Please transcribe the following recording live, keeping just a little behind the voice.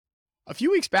A few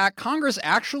weeks back, Congress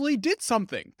actually did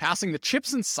something, passing the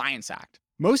CHIPS and Science Act.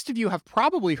 Most of you have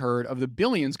probably heard of the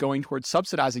billions going towards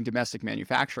subsidizing domestic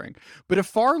manufacturing, but a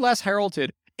far less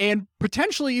heralded and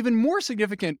potentially even more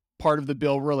significant part of the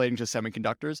bill relating to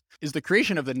semiconductors is the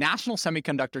creation of the National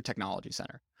Semiconductor Technology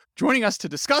Center. Joining us to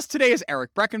discuss today is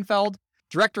Eric Breckenfeld,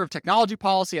 Director of Technology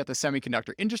Policy at the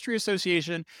Semiconductor Industry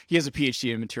Association. He has a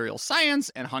PhD in materials science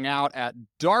and hung out at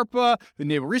DARPA, the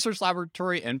Naval Research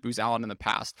Laboratory, and Booz Allen in the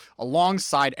past.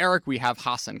 Alongside Eric, we have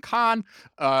Hassan Khan,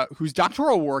 whose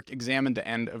doctoral work examined the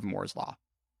end of Moore's Law.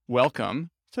 Welcome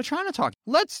to China Talk.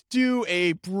 Let's do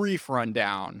a brief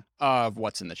rundown of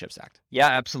what's in the CHIPS Act. Yeah,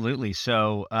 absolutely.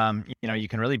 So, you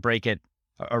can really break it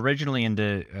originally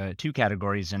into two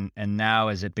categories, and now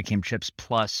as it became CHIPS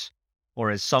Plus, or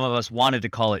as some of us wanted to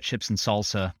call it, chips and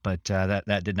salsa, but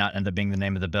that did not end up being the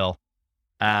name of the bill,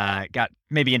 got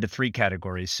maybe into three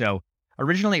categories. So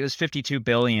originally it was $52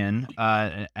 billion,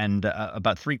 and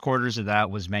about 3/4 of that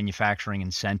was manufacturing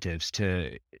incentives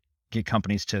to get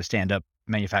companies to stand up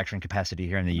manufacturing capacity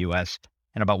here in the U.S.,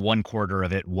 and about 1/4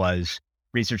 of it was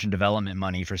research and development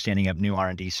money for standing up new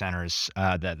R&D centers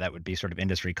that would be sort of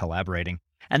industry collaborating.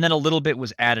 And then a little bit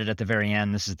was added at the very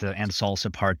end. This is the and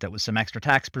salsa part. That was some extra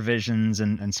tax provisions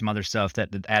and some other stuff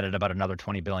that added about another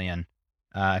 $20 billion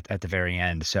at the very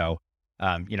end. So,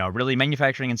 really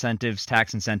manufacturing incentives,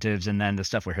 tax incentives, and then the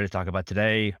stuff we're here to talk about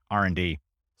today, R&D.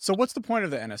 So what's the point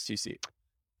of the NSTC?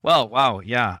 Well, wow.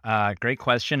 Yeah. Great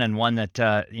question. And one that,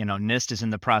 NIST is in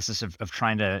the process of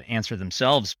trying to answer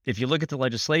themselves. If you look at the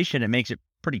legislation, it makes it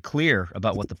pretty clear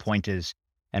about what the point is.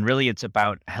 And really, it's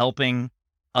about helping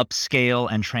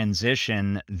upscale and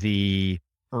transition the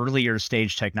earlier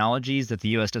stage technologies that the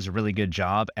U.S. does a really good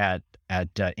job at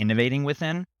innovating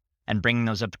within and bringing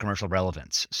those up to commercial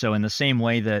relevance. So in the same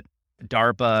way that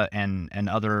DARPA and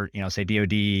other, say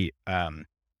DoD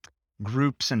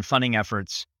groups and funding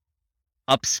efforts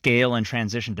upscale and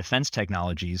transition defense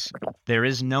technologies, there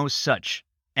is no such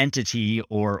entity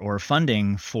or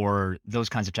funding for those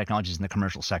kinds of technologies in the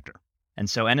commercial sector. And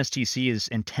so NSTC is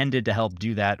intended to help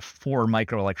do that for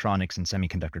microelectronics and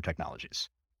semiconductor technologies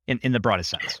in the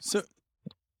broadest sense.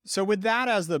 So with that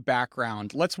as the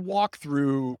background, let's walk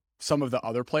through some of the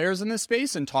other players in this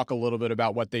space and talk a little bit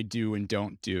about what they do and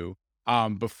don't do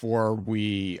before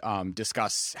we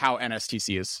discuss how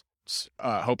NSTC is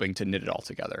hoping to knit it all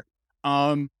together.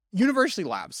 University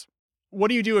labs. What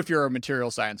do you do if you're a material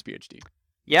science PhD?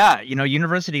 Yeah,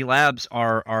 university labs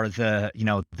are the,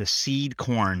 the seed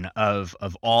corn of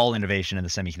all innovation in the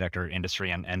semiconductor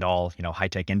industry and all,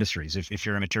 high-tech industries. If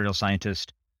you're a material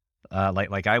scientist,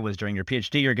 like I was during your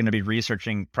PhD, you're going to be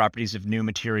researching properties of new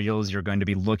materials. You're going to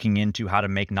be looking into how to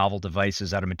make novel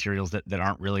devices out of materials that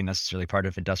aren't really necessarily part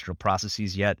of industrial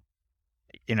processes yet.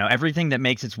 Everything that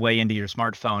makes its way into your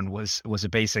smartphone was a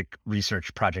basic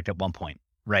research project at one point,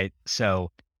 right?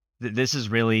 So this is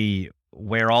really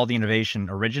where all the innovation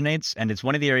originates, and it's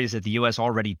one of the areas that the U.S.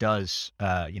 already does,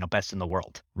 best in the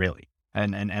world, really.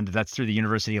 And that's through the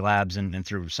university labs and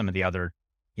through some of the other,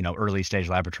 early stage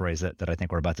laboratories that I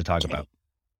think we're about to talk about.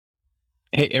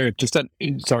 Hey, Eric, just out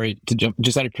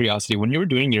of curiosity, when you were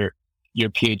doing your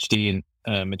PhD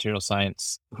in material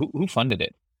science, who funded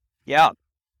it? Yeah.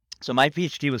 So my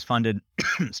PhD was funded,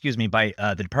 by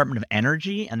the Department of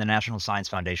Energy and the National Science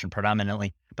Foundation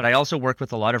predominantly, but I also worked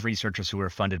with a lot of researchers who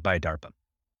were funded by DARPA.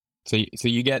 So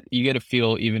you get a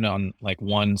feel even on like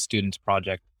one student's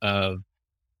project of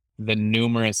the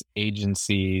numerous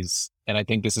agencies, and I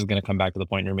think this is going to come back to the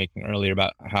point you're making earlier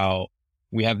about how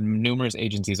we have numerous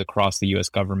agencies across the U.S.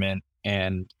 government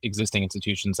and existing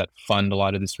institutions that fund a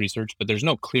lot of this research, but there's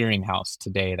no clearinghouse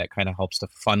today that kind of helps to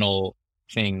funnel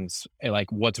things like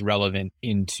what's relevant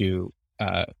into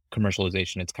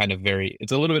commercialization. It's kind of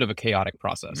it's a little bit of a chaotic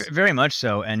process. Very much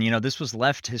so. And, this was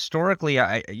left historically,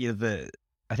 I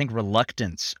think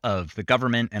reluctance of the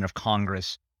government and of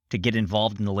Congress to get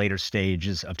involved in the later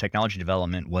stages of technology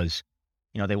development was,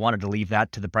 they wanted to leave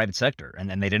that to the private sector,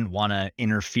 and they didn't want to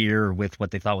interfere with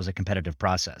what they thought was a competitive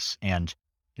process. And,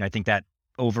 I think that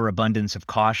overabundance of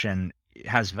caution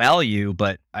has value,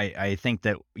 but I think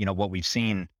that, what we've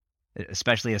seen,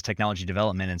 especially as technology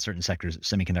development in certain sectors,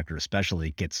 semiconductor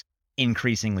especially, gets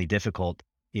increasingly difficult,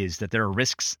 is that there are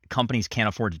risks companies can't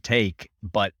afford to take,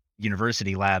 but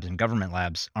university labs and government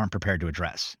labs aren't prepared to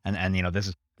address. And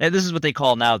this is what they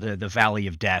call now the valley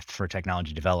of death for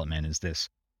technology development, is this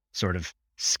sort of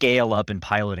scale up and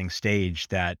piloting stage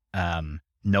that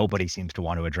nobody seems to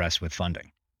want to address with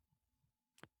funding.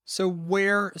 So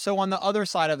on the other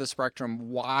side of the spectrum,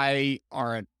 why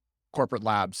aren't corporate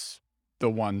labs the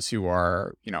ones who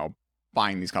are,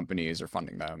 buying these companies or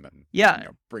funding them and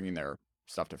bringing their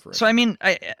stuff to fruition? So I mean,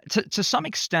 to some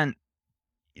extent,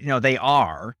 they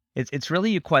are. It's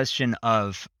really a question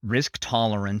of risk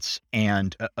tolerance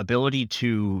and ability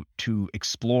to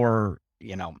explore,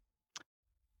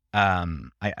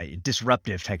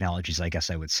 disruptive technologies, I guess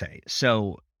I would say.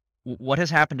 So what has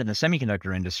happened in the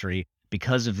semiconductor industry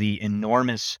because of the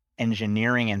enormous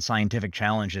engineering and scientific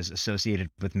challenges associated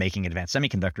with making advanced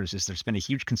semiconductors is there's been a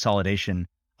huge consolidation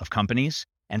of companies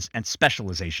and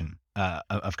specialization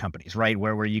of companies, right?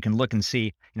 Where you can look and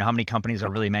see, how many companies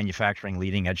are really manufacturing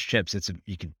leading edge chips. It's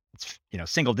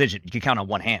single digit. You can count on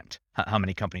one hand how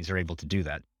many companies are able to do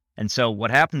that. And so what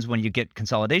happens when you get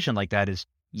consolidation like that is,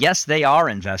 yes, they are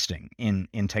investing in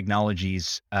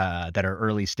technologies that are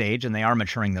early stage, and they are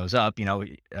maturing those up.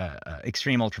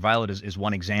 Extreme ultraviolet is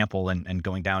one example, and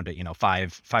going down to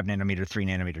 5 nanometer, 3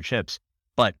 nanometer chips.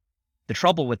 But the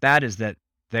trouble with that is that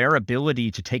their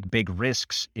ability to take big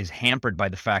risks is hampered by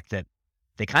the fact that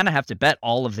they kind of have to bet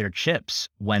all of their chips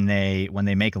when they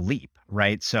make a leap,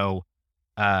 right? So,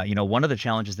 one of the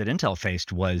challenges that Intel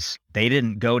faced was they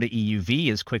didn't go to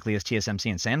EUV as quickly as TSMC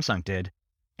and Samsung did,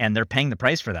 and they're paying the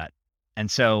price for that.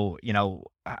 And so,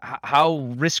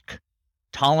 how risk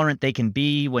tolerant they can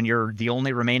be when you're the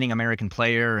only remaining American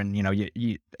player, and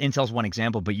Intel's one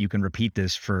example, but you can repeat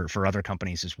this for other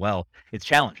companies as well. It's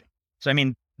challenging. So, I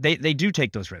mean, they do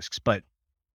take those risks, but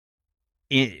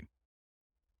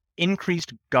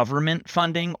increased government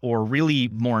funding, or really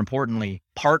more importantly,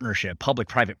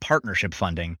 public-private partnership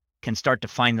funding, can start to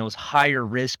find those higher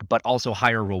risk but also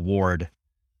higher reward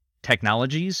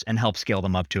technologies and help scale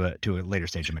them up to a later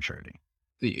stage of maturity.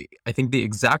 I think the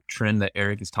exact trend that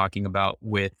Eric is talking about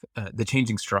with the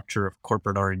changing structure of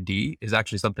corporate R&D is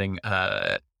actually something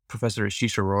Professor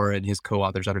Ashish Arora and his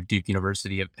co-authors out of Duke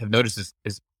University have noticed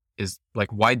is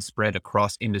like widespread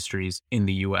across industries in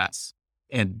the US.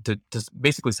 And to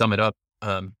basically sum it up,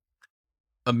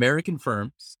 American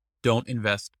firms don't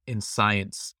invest in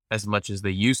science as much as they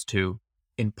used to,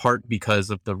 in part because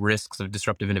of the risks of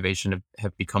disruptive innovation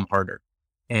have become harder.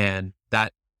 And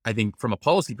that, I think, from a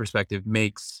policy perspective,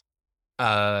 makes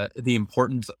the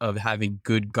importance of having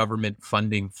good government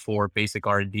funding for basic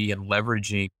R&D and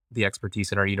leveraging the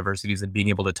expertise in our universities and being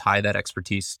able to tie that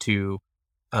expertise to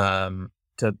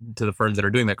the firms that are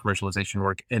doing that commercialization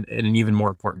work, and an even more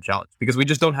important challenge, because we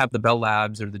just don't have the Bell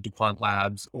Labs or the DuPont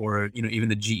Labs or even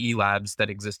the GE labs that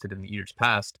existed in the years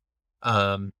past.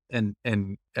 And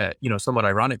somewhat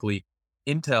ironically,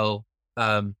 Intel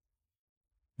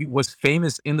was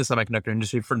famous in the semiconductor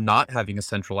industry for not having a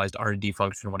centralized R&D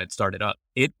function when it started up.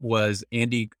 It was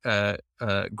Andy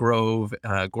Grove,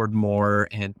 Gordon Moore,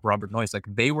 and Robert Noyce. Like,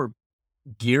 they were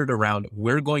geared around,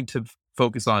 we're going to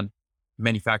focus on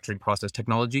manufacturing process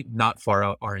technology, not far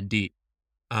out R&D.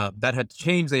 That had to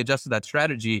change. They adjusted that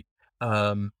strategy,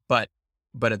 but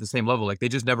at the same level, like, they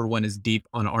just never went as deep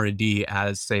on R&D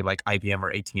as, say, like IBM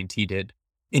or AT&T did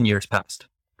in years past.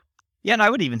 Yeah, and I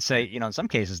would even say, in some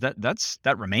cases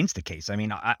that remains the case. I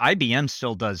mean, IBM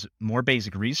still does more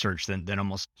basic research than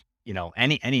almost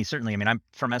any certainly. I mean, I'm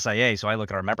from SIA, so I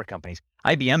look at our member companies.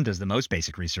 IBM does the most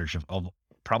basic research of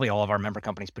probably all of our member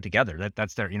companies put together.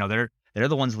 That's their, they're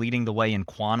the ones leading the way in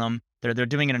quantum. They're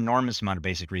doing an enormous amount of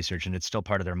basic research, and it's still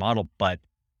part of their model. But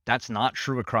that's not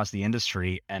true across the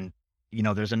industry. And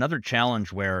there's another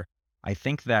challenge where I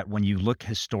think that when you look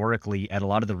historically at a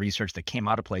lot of the research that came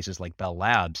out of places like Bell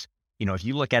Labs, if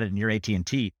you look at it near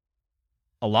AT&T,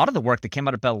 a lot of the work that came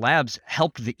out of Bell Labs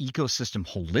helped the ecosystem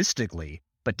holistically,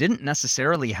 but didn't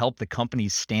necessarily help the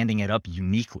companies standing it up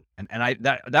uniquely. And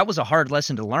that was a hard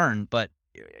lesson to learn, but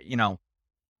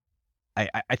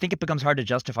I think it becomes hard to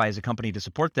justify as a company to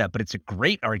support that, but it's a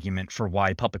great argument for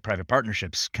why public-private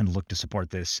partnerships can look to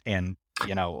support this. And,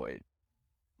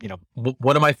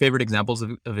 one of my favorite examples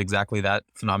of exactly that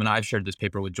phenomena, I've shared this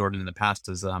paper with Jordan in the past,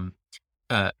 is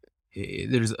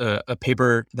there's a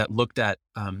paper that looked at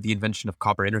the invention of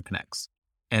copper interconnects.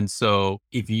 And so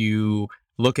if you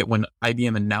look at when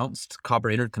IBM announced copper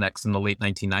interconnects in the late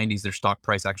 1990s, their stock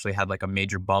price actually had like a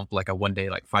major bump, like a one day,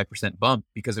 like 5% bump,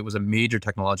 because it was a major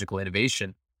technological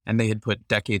innovation. And they had put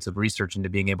decades of research into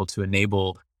being able to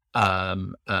enable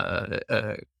the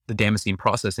Damascene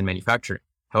process in manufacturing.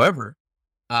 However,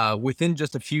 within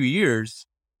just a few years,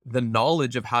 the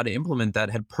knowledge of how to implement that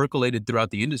had percolated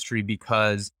throughout the industry,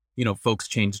 because folks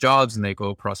change jobs and they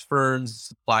go across firms,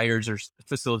 suppliers are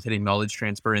facilitating knowledge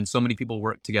transfer, and so many people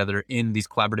work together in these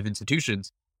collaborative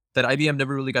institutions that IBM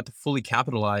never really got to fully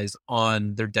capitalize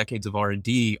on their decades of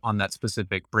R&D on that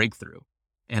specific breakthrough.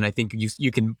 And I think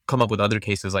you can come up with other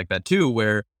cases like that too,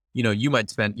 where, you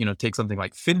might spend, take something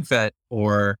like FinFET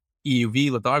or EUV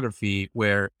lithography,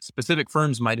 where specific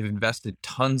firms might have invested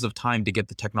tons of time to get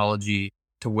the technology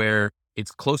to where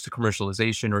it's close to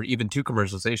commercialization or even to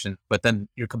commercialization, but then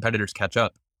your competitors catch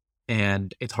up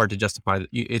and it's hard to justify that.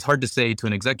 It's hard to say to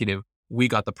an executive, we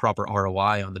got the proper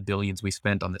ROI on the billions we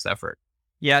spent on this effort.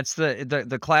 Yeah, it's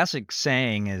the classic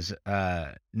saying is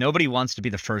nobody wants to be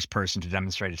the first person to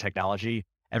demonstrate a technology.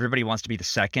 Everybody wants to be the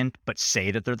second, but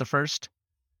say that they're the first.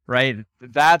 Right?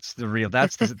 That's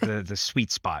the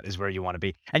sweet spot is where you want to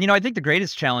be. And, I think the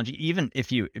greatest challenge, even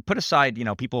if you put aside,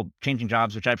 people changing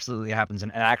jobs, which absolutely happens,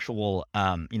 and an actual,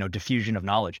 diffusion of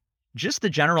knowledge, just the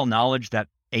general knowledge that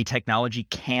a technology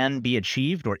can be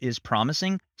achieved or is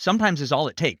promising sometimes is all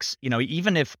it takes.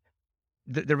 Even if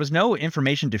there was no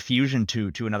information diffusion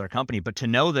to another company, but to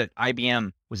know that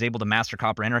IBM was able to master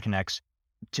copper interconnects,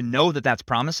 to know that that's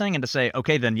promising and to say,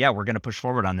 okay, then yeah, we're going to push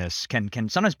forward on this can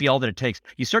sometimes be all that it takes.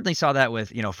 You certainly saw that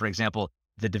with, for example,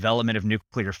 the development of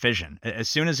nuclear fission. As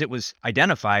soon as it was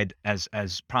identified as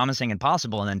promising and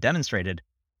possible and then demonstrated,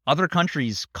 other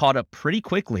countries caught up pretty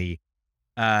quickly,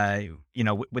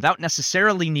 without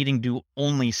necessarily needing to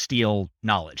only steal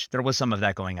knowledge. There was some of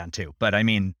that going on too. But I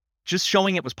mean, just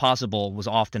showing it was possible was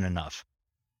often enough.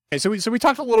 Okay, so we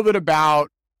talked a little bit about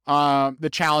the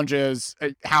challenges,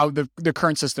 how the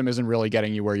current system isn't really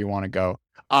getting you where you want to go.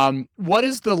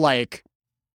 Let's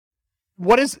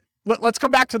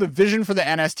come back to the vision for the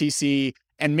NSTC,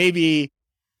 and maybe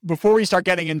before we start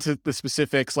getting into the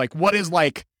specifics, what is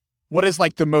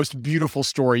the most beautiful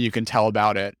story you can tell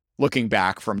about it looking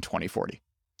back from 2040?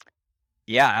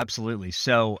 Yeah, absolutely.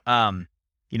 So, the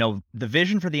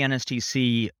vision for the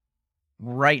NSTC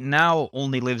right now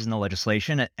only lives in the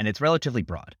legislation, and it's relatively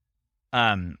broad.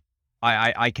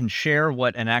 I can share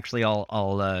what, and actually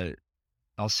I'll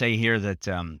say here that,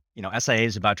 SIA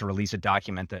is about to release a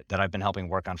document that I've been helping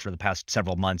work on for the past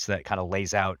several months that kind of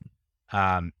lays out,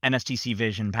 NSTC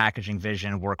vision, packaging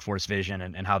vision, workforce vision,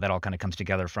 and how that all kind of comes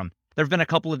together there have been a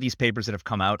couple of these papers that have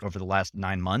come out over the last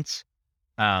 9 months.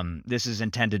 This is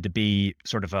intended to be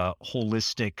sort of a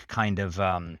holistic kind of,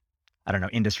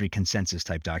 industry consensus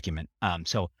type document.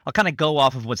 So I'll kind of go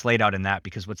off of what's laid out in that,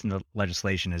 because what's in the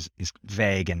legislation is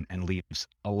vague and leaves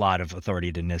a lot of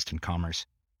authority to NIST and Commerce.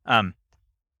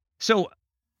 So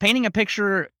painting a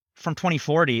picture from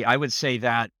 2040, I would say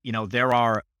that, there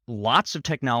are lots of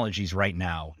technologies right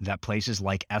now that places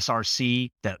like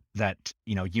SRC, that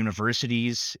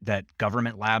universities, that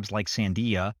government labs like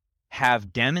Sandia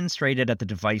have demonstrated at the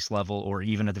device level or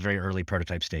even at the very early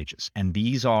prototype stages. And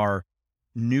these are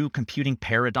new computing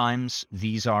paradigms.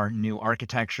 These are new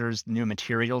architectures, new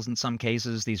materials in some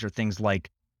cases. These are things like,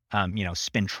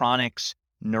 spintronics,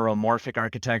 neuromorphic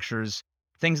architectures,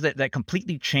 things that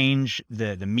completely change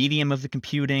the medium of the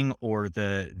computing or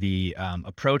the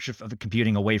approach of the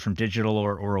computing away from digital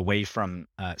or away from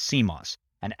CMOS,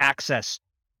 and access,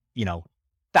 1,000x,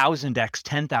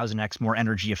 10,000x more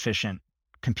energy efficient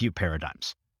compute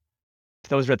paradigms.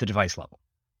 Those are at the device level.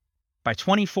 By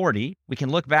 2040, we can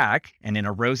look back, and in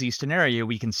a rosy scenario,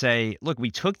 we can say, look,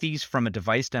 we took these from a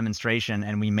device demonstration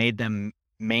and we made them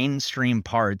mainstream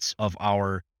parts of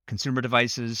our consumer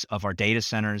devices, of our data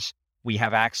centers. We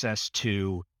have access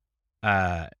to,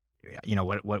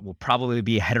 what will probably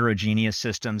be heterogeneous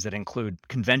systems that include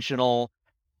conventional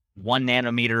 1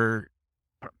 nanometer,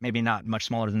 or maybe not much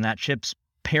smaller than that, chips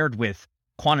paired with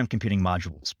quantum computing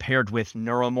modules, paired with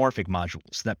neuromorphic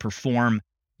modules that perform,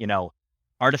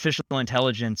 artificial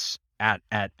intelligence at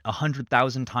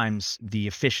 100,000 times the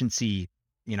efficiency,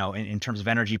 in terms of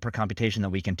energy per computation that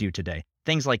we can do today.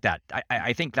 Things like that.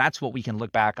 I think that's what we can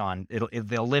look back on.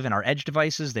 They'll live in our edge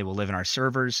devices. They will live in our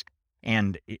servers.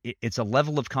 And it's a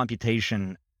level of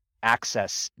computation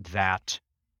access that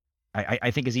I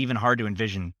think is even hard to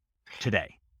envision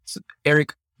today. So,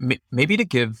 Eric, maybe to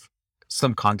give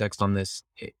some context on this,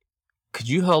 could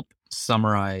you help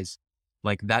summarize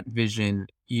that vision?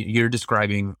 You're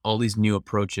describing all these new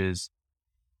approaches.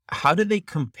 How do they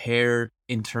compare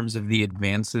in terms of the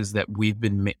advances that we've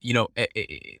been,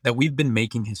 that we've been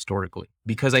making historically?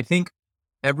 Because I think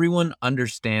everyone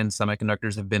understands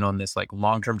semiconductors have been on this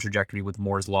long-term trajectory with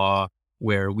Moore's law,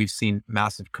 where we've seen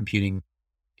massive computing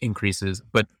increases.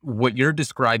 But what you're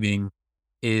describing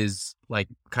is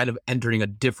kind of entering a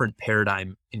different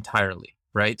paradigm entirely,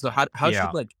 right? So how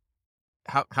should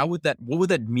how would what would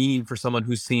that mean for someone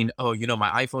who's seen, my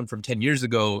iPhone from 10 years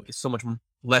ago is so much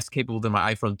less capable than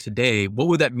my iPhone today? What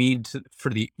would that mean for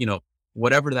the,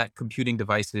 whatever that computing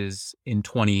device is in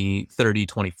 2030,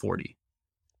 2040?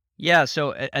 Yeah.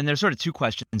 So, and there's sort of two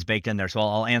questions baked in there. So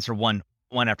I'll answer one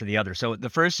after the other. So the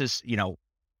first is,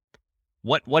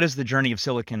 what has the journey of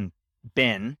silicon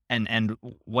been, and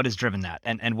what has driven that,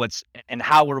 and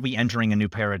how are we entering a new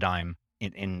paradigm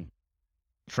in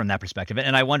from that perspective?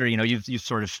 And I wonder, you've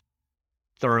sort of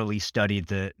thoroughly studied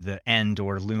the end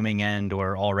or looming end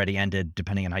or already ended,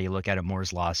 depending on how you look at it,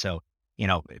 Moore's law. So,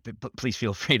 please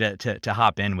feel free to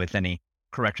hop in with any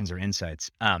corrections or insights.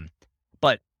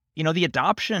 But the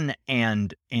adoption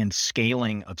and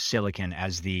scaling of silicon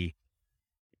as the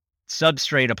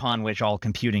substrate upon which all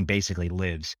computing basically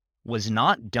lives was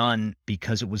not done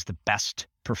because it was the best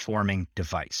performing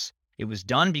device. It was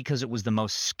done because it was the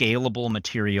most scalable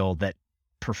material that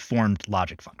performed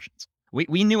logic functions.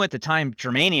 We knew at the time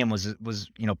germanium was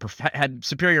had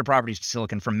superior properties to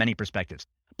silicon from many perspectives,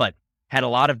 but had a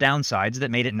lot of downsides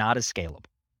that made it not as scalable.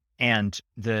 And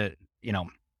to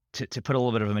put a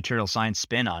little bit of a material science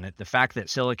spin on it, the fact that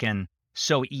silicon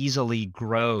so easily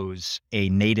grows a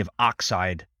native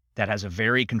oxide that has a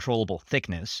very controllable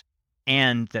thickness,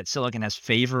 and that silicon has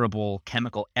favorable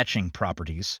chemical etching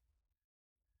properties,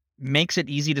 makes it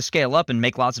easy to scale up and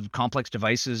make lots of complex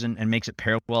devices, and makes it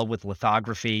pair well with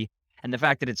lithography. And the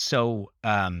fact that it's so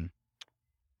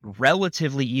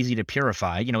relatively easy to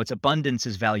purify, its abundance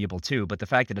is valuable too, but the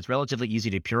fact that it's relatively easy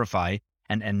to purify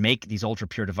and make these ultra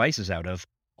pure devices out of,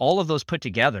 all of those put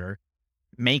together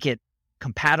make it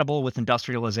compatible with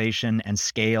industrialization and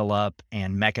scale up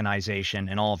and mechanization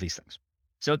and all of these things.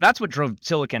 So that's what drove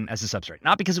silicon as a substrate.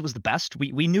 Not because it was the best.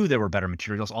 We knew there were better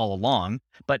materials all along,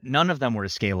 but none of them were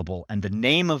as scalable. And the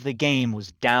name of the game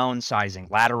was downsizing,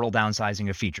 lateral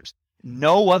downsizing of features.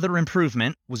 No other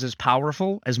improvement was as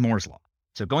powerful as Moore's law.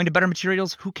 So going to better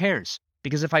materials, who cares?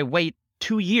 Because if I wait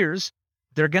 2 years,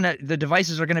 the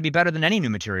devices are gonna be better than any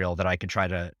new material that I could try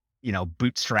to,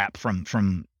 bootstrap from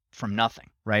nothing,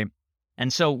 right?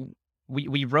 And so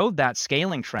we rode that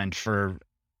scaling trend for,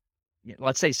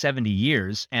 let's say, 70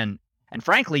 years. And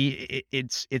frankly,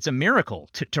 it's a miracle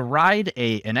to ride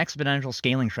an exponential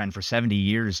scaling trend for 70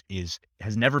 years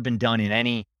has never been done in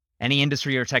any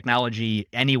industry or technology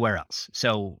anywhere else.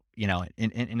 So,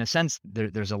 in a sense,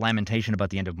 there's a lamentation about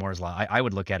the end of Moore's law. I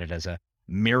would look at it as a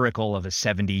miracle of a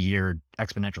 70-year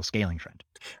exponential scaling trend.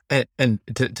 And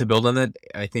to build on that,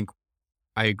 I think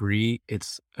I agree.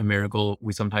 It's a miracle.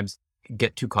 We sometimes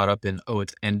get too caught up in,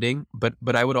 it's ending.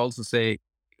 But I would also say,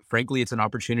 frankly, it's an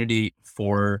opportunity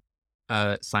for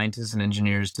scientists and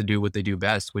engineers to do what they do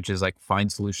best, which is like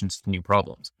find solutions to new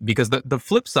problems. Because the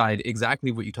flip side,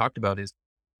 exactly what you talked about, is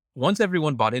once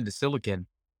everyone bought into silicon,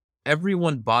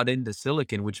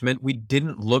 which meant we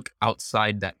didn't look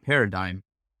outside that paradigm,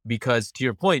 because to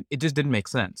your point, it just didn't make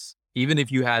sense. Even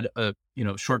if you had a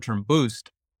short-term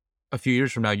boost, a few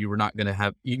years from now, you were not going to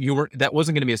have, that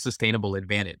wasn't going to be a sustainable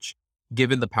advantage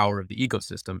given the power of the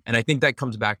ecosystem. And I think that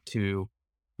comes back to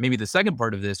maybe the second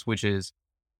part of this, which is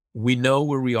we know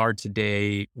where we are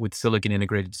today with silicon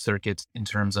integrated circuits in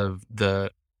terms of the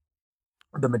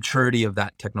maturity of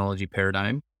that technology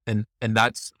paradigm. And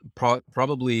that's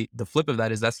probably the flip of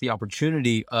that is that's the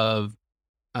opportunity of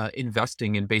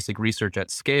investing in basic research at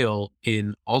scale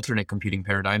in alternate computing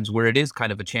paradigms, where it is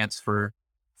kind of a chance for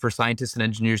scientists and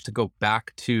engineers to go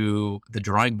back to the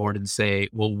drawing board and say,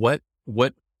 well,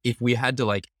 what if we had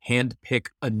to hand pick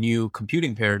a new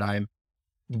computing paradigm,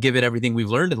 given everything we've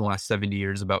learned in the last 70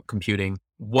 years about computing,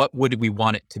 what would we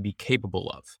want it to be capable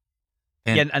of?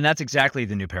 And that's exactly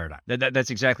the new paradigm. That's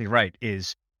exactly right.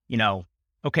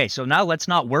 Okay, so now let's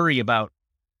not worry about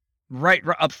right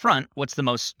up front what's the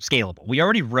most scalable. We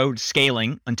already rode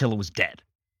scaling until it was dead,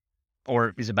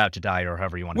 or is about to die, or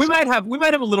however you want to say. We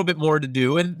might have a little bit more to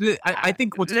do, and I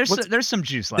think there's some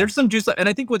juice left. There's some juice left, and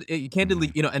I think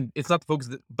candidly, and it's not the focus,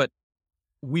 but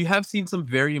we have seen some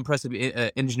very impressive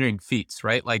engineering feats,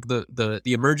 right? Like the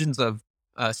emergence of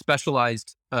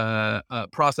specialized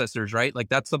processors, right? Like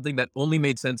that's something that only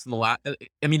made sense in the last.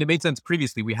 I mean, it made sense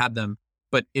previously. We had them,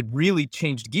 but it really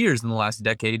changed gears in the last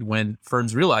decade when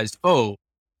firms realized, I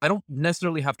don't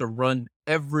necessarily have to run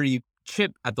every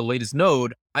chip at the latest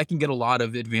node. I can get a lot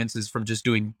of advances from just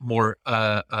doing more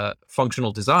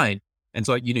functional design. And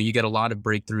so, you get a lot of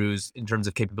breakthroughs in terms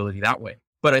of capability that way.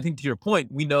 But I think to your point,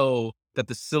 we know that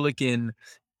the silicon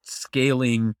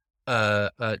scaling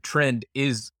trend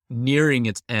is nearing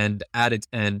its end, at its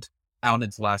end, on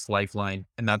its last lifeline.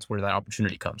 And that's where that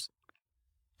opportunity comes.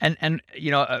 And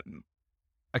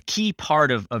a key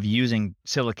part of using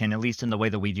silicon, at least in the way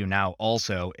that we do now,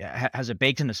 also has a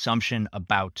baked-in assumption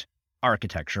about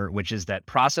architecture, which is that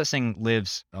processing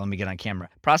lives, let me get on camera.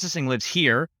 Processing lives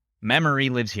here, memory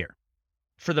lives here,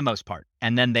 for the most part.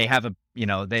 And then they have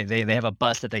they have a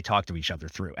bus that they talk to each other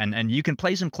through. And you can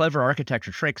play some clever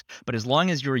architecture tricks, but as long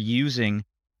as you're using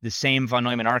the same von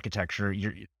Neumann architecture,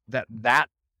 that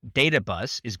data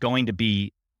bus is going to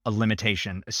be a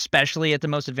limitation, especially at the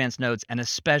most advanced nodes, and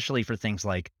especially for things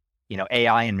like,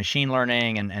 AI and machine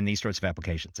learning and these sorts of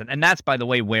applications. And that's, by the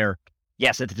way, where,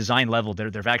 yes, at the design level,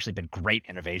 there've actually been great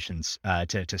innovations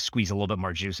to squeeze a little bit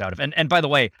more juice out of. And by the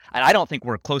way, I don't think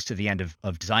we're close to the end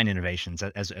of design innovations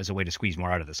as a way to squeeze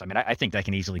more out of this. I mean, I think that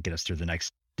can easily get us through the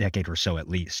next decade or so at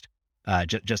least,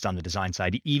 just on the design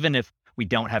side, even if we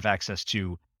don't have access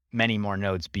to many more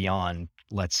nodes beyond,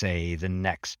 let's say, the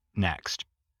next.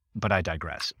 But I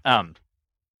digress. I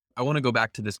want to go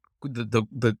back to this.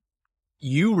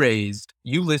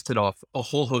 You listed off a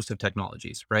whole host of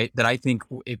technologies, right? That I think,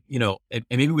 and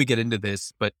maybe we get into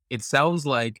this, but it sounds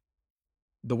like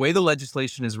the way the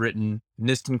legislation is written,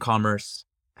 NIST and Commerce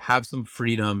have some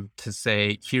freedom to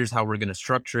say, here's how we're going to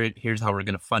structure it, here's how we're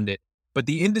going to fund it. But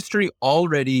the industry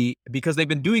already, because they've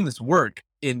been doing this work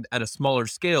at a smaller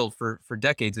scale for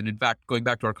decades, and in fact, going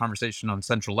back to our conversation on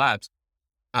central labs,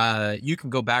 you can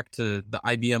go back to the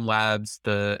IBM labs,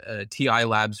 the TI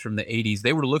labs from the 80s.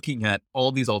 They were looking at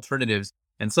all these alternatives,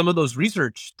 and some of those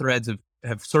research threads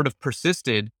have sort of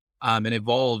persisted and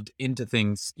evolved into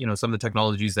things, some of the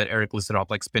technologies that Eric listed off,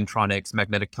 like spintronics,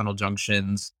 magnetic tunnel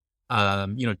junctions,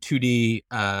 2D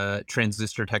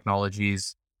transistor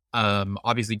technologies,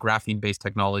 obviously graphene-based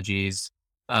technologies.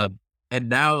 And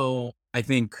now I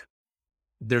think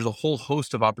there's a whole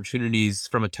host of opportunities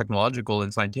from a technological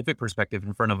and scientific perspective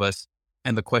in front of us.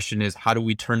 And the question is, how do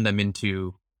we turn them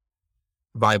into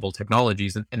viable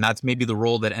technologies? And that's maybe the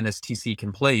role that NSTC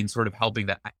can play in sort of helping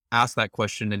to ask that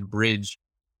question and bridge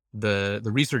the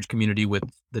research community with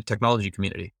the technology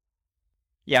community.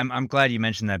 Yeah, I'm glad you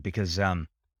mentioned that because I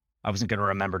wasn't going to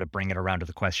remember to bring it around to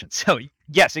the question. So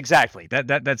yes, exactly.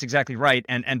 That's exactly right.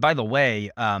 And by the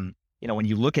way, when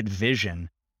you look at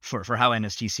vision for how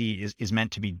NSTC is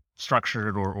meant to be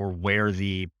structured or where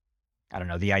the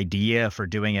idea for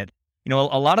doing it, a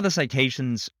lot of the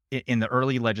citations in the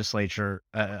early legislation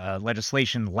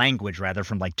language, rather,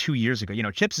 from like 2 years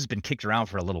ago, CHIPS has been kicked around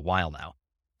for a little while now.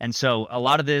 And so a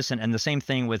lot of this, and the same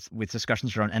thing with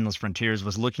discussions around Endless Frontiers,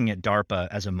 was looking at DARPA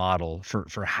as a model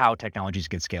for how technologies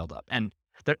get scaled up. And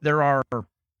there are,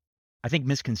 I think,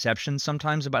 misconceptions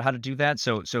sometimes about how to do that.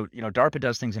 So DARPA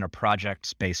does things in a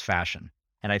project-based fashion.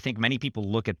 And I think many people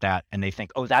look at that and they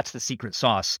think, oh, that's the secret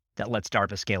sauce that lets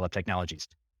DARPA scale up technologies.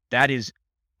 That is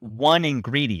one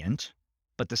ingredient,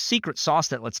 but the secret sauce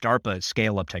that lets DARPA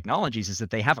scale up technologies is that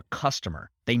they have a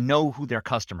customer. They know who their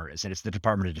customer is, and it's the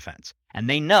Department of Defense. And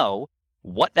they know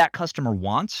what that customer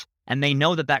wants, and they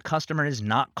know that that customer is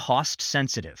not cost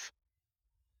sensitive.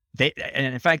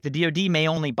 And in fact, the DoD may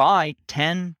only buy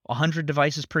 10, 100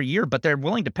 devices per year, but they're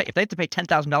willing to pay. If they have to pay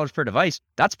 $10,000 per device,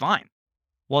 that's fine.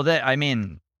 Well,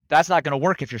 that's not going to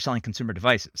work if you're selling consumer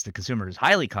devices. The consumer is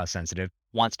highly cost sensitive,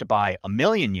 wants to buy 1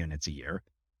 million units a year.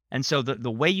 And so the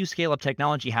way you scale up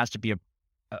technology has to be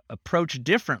approached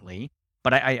differently.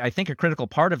 But I think a critical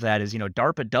part of that is,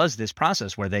 DARPA does this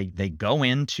process where they go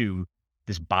into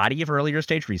this body of earlier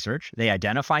stage research. They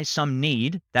identify some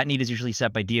need. That need is usually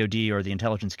set by DoD or the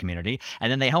intelligence community.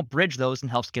 And then they help bridge those and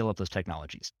help scale up those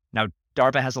technologies. Now,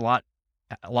 DARPA has a lot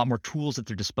more tools at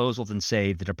their disposal than,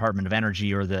 say, the Department of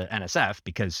Energy or the NSF,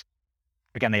 because,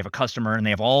 again, they have a customer and they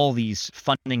have all these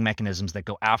funding mechanisms that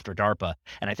go after DARPA.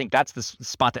 And I think that's the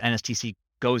spot that NSTC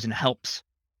goes and helps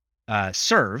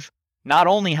serve, not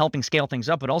only helping scale things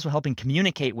up, but also helping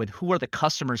communicate with who are the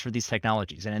customers for these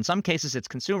technologies. And in some cases, it's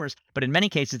consumers, but in many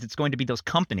cases, it's going to be those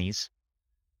companies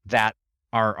that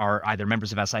are either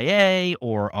members of SIA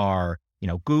or are,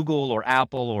 Google or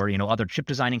Apple or, other chip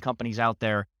designing companies out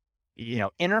there.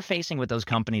 Interfacing with those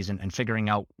companies and figuring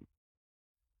out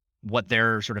what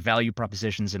their sort of value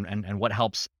propositions and what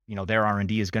helps, their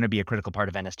R&D is going to be a critical part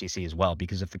of NSTC as well.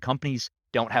 Because if the companies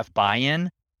don't have buy-in,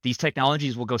 these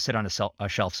technologies will go sit on a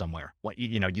shelf somewhere.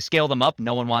 You scale them up,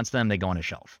 no one wants them, they go on a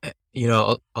shelf.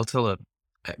 I'll tell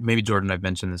maybe Jordan, I've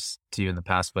mentioned this to you in the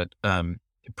past, but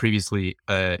previously,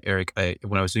 Eric,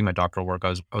 when I was doing my doctoral work,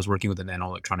 I was working with the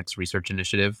Nanoelectronics Research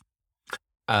Initiative,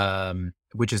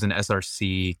 which is an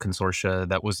SRC consortia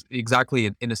that was exactly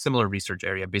in a similar research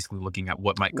area, basically looking at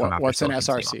what might come after. What's an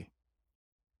SRC?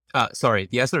 Sorry,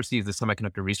 the SRC is the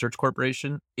Semiconductor Research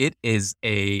Corporation. It is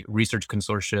a research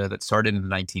consortia that started in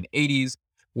the 1980s,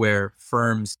 where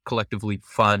firms collectively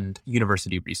fund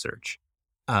university research.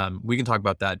 We can talk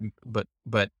about that,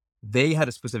 but they had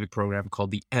a specific program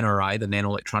called the NRI, the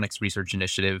Nanoelectronics Research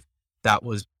Initiative, that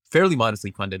was fairly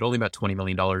modestly funded, only about $20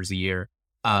 million a year.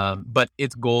 But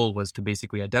its goal was to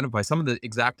basically identify some of the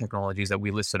exact technologies that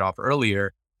we listed off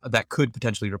earlier that could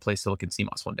potentially replace silicon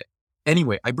CMOS one day.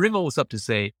 Anyway, I bring all this up to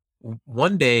say,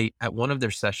 one day at one of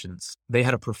their sessions, they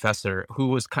had a professor who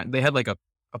was they had like a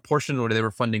portion where they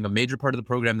were funding a major part of the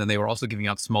program. Then they were also giving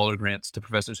out smaller grants to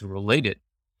professors who were related,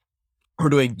 or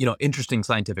doing, interesting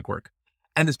scientific work.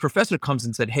 And this professor comes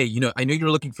and said, hey, I know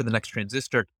you're looking for the next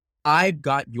transistor. I've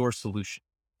got your solution.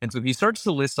 And so he starts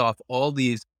to list off all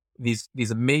these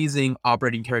amazing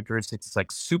operating characteristics. It's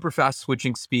like super fast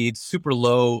switching speeds, super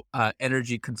low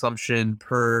energy consumption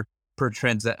per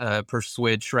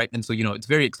switch, right? And so it's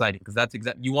very exciting because that's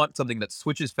you want something that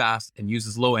switches fast and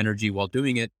uses low energy while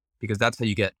doing it, because that's how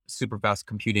you get super fast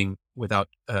computing without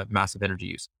massive energy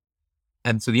use.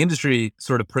 And so the industry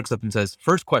sort of perks up and says,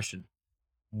 first question,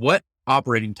 what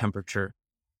operating temperature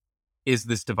is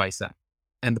this device at?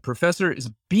 And the professor is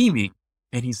beaming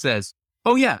and he says,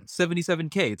 oh yeah,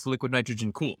 77K, it's liquid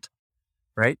nitrogen cooled,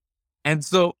 right? And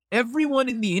so everyone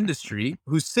in the industry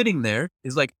who's sitting there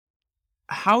is like,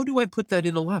 how do I put that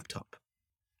in a laptop?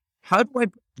 How do I,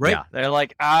 right? Yeah, they're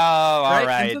like, oh, all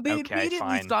right. And so they okay, immediately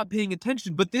fine. stop paying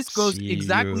attention. But this goes See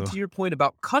exactly you. to your point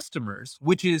about customers,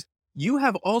 which is you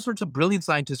have all sorts of brilliant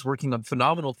scientists working on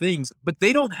phenomenal things, but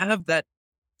they don't have that,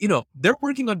 they're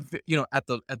working on, at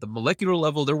the molecular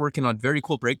level, they're working on very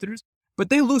cool breakthroughs, but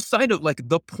they lose sight of like,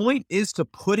 the point is to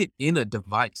put it in a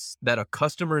device that a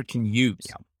customer can use.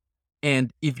 Yeah.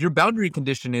 And if your boundary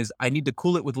condition is, I need to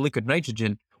cool it with liquid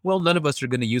nitrogen, well, none of us are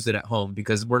going to use it at home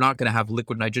because we're not going to have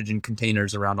liquid nitrogen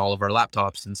containers around all of our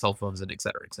laptops and cell phones and et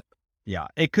cetera, et cetera. Yeah,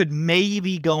 it could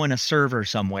maybe go in a server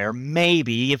somewhere,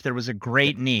 maybe if there was a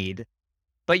great need,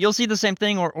 but you'll see the same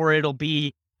thing, or it'll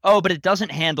be, oh, but it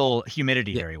doesn't handle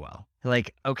humidity very well.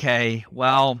 Like, okay,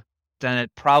 well, then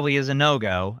it probably is a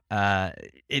no-go.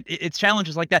 It's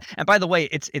challenges like that. And by the way,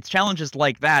 it's challenges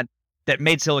like that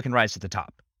made silicon rise to the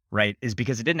top, right? Is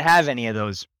because it didn't have any of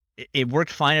those. It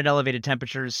worked fine at elevated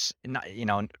temperatures,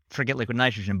 forget liquid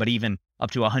nitrogen, but even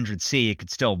up to 100C, it could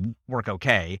still work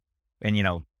okay.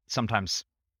 And, sometimes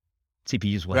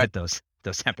CPUs will hit those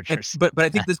temperatures. But I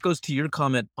think this goes to your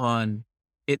comment on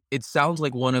it. It sounds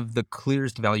like one of the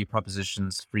clearest value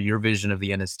propositions for your vision of the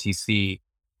NSTC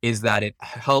is that it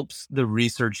helps the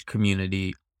research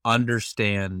community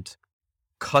understand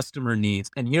customer needs.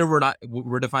 And here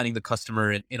we're defining the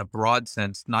customer in a broad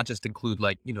sense, not just include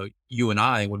like, you and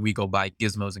I, when we go buy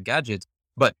gizmos and gadgets,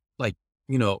 but like,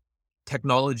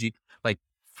 technology, like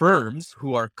firms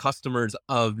who are customers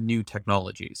of new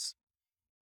technologies.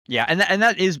 Yeah. And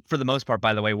that is, for the most part,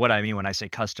 by the way, what I mean when I say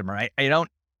customer. I don't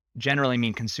generally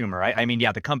mean consumer. I mean,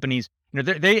 yeah, the companies,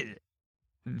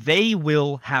 they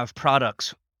will have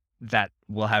products that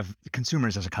will have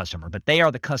consumers as a customer, but they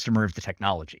are the customer of the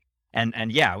technology.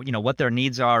 And yeah, what their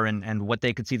needs are and what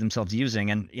they could see themselves using.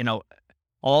 And, I'll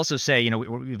also say,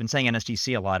 we've been saying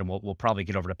NSTC a lot, and we'll probably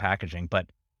get over to packaging, but,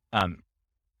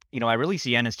 I really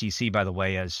see NSTC, by the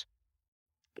way, as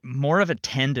more of a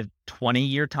 10 to 20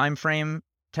 year time frame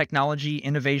technology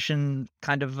innovation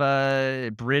kind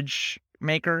of bridge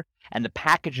maker. And the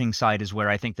packaging side is where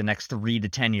I think the next 3 to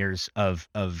 10 years of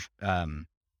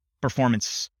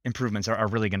performance improvements are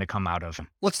really going to come out of.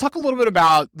 Let's talk a little bit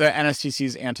about the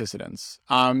NSTC's antecedents.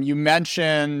 You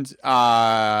mentioned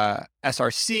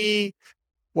SRC.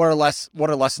 What are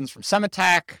lessons from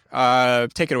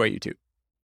Sematech? Take it away, you two.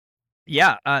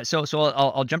 Yeah. So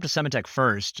I'll jump to Sematech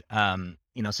first.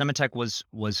 Sematech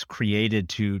was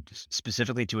created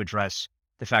specifically to address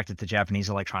the fact that the Japanese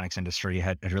electronics industry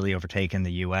had really overtaken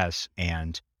the U.S.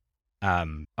 and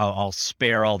I'll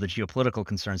spare all the geopolitical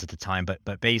concerns at the time,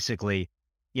 but basically,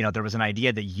 there was an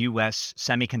idea that U.S.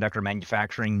 semiconductor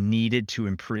manufacturing needed to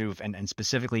improve, and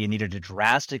specifically, it needed to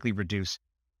drastically reduce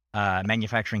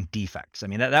manufacturing defects. I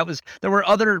mean, there were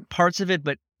other parts of it,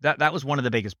 but that was one of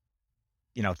the biggest,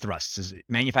 thrusts, is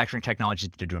manufacturing technologies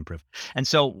to improve. And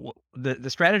so the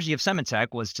strategy of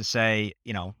Sematech was to say,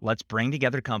 let's bring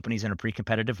together companies in a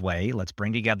pre-competitive way. Let's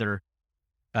bring together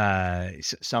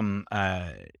some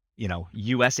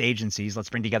U.S. agencies. Let's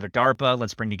bring together DARPA.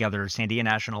 Let's bring together Sandia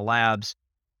National Labs,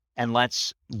 and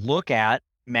let's look at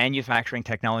manufacturing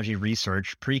technology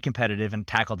research, pre-competitive, and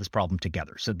tackle this problem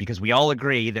together. So because we all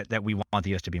agree that we want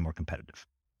the U.S. to be more competitive,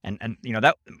 and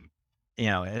that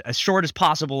as short as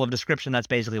possible of description, that's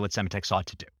basically what Sematech sought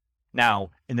to do. Now,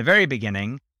 in the very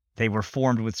beginning, they were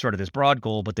formed with sort of this broad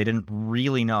goal, but they didn't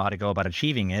really know how to go about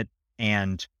achieving it,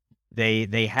 and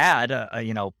they had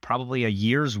probably a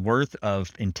year's worth of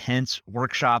intense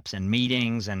workshops and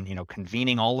meetings and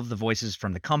convening all of the voices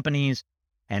from the companies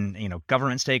and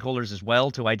government stakeholders as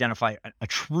well to identify a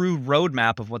true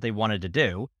roadmap of what they wanted to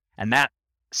do, and that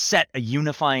set a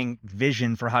unifying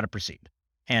vision for how to proceed.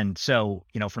 And so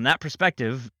from that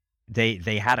perspective,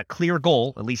 they had a clear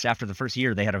goal. At least after the first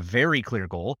year, they had a very clear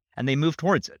goal, and they moved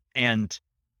towards it. And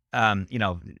I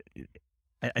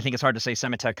think it's hard to say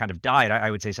Sematech kind of died.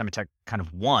 I would say Sematech kind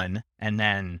of won, and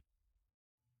then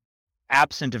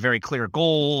absent a very clear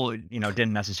goal,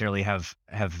 didn't necessarily have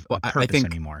a purpose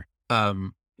anymore.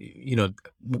 the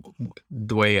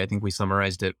way I think we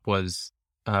summarized it was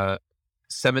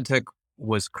Sematech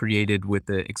was created with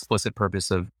the explicit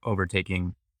purpose of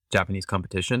overtaking Japanese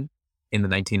competition. In the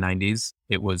 1990s,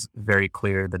 it was very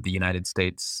clear that the United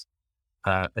States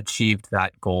achieved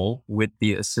that goal with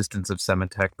the assistance of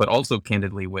Sematech, but also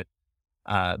candidly with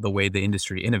the way the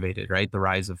industry innovated, right? The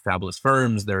rise of fabless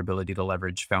firms, their ability to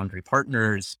leverage foundry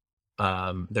partners,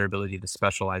 their ability to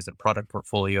specialize in product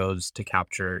portfolios to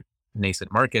capture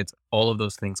nascent markets, all of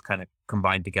those things kind of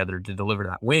combined together to deliver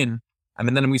that win. I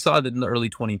mean, then we saw that in the early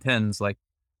 2010s, like,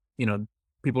 you know,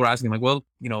 people were asking like, well,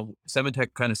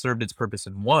 Sematech kind of served its purpose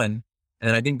and won.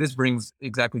 And I think this brings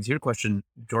exactly to your question,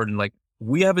 Jordan, like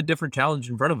we have a different challenge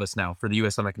in front of us now for the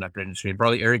US semiconductor industry. And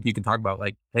probably Eric, you can talk about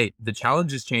like, hey, the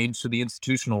challenge has changed. So the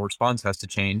institutional response has to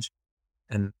change.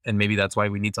 And maybe that's why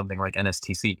we need something like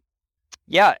NSTC.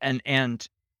 Yeah. And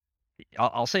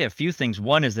I'll say a few things.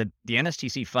 One is that the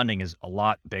NSTC funding is a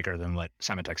lot bigger than what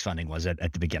Sematech's funding was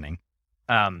at the beginning.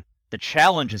 The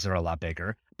challenges are a lot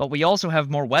bigger, but we also have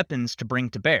more weapons to bring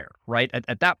to bear, right?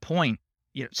 At that point,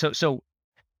 so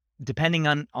depending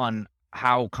on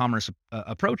how commerce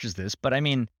approaches this, but I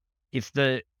mean, if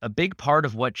a big part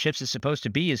of what CHIPS is supposed to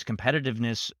be is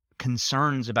competitiveness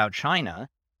concerns about China,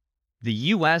 the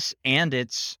U.S. and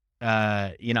its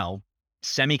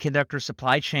semiconductor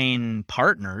supply chain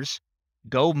partners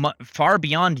go far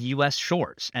beyond U.S.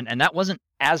 shores, and that wasn't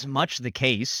as much the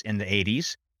case in the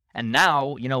 80s. And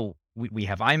now, we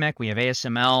have IMEC, we have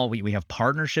ASML, we have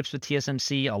partnerships with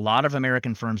TSMC. A lot of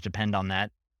American firms depend on that.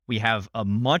 We have a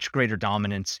much greater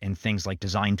dominance in things like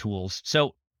design tools.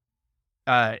 So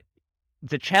the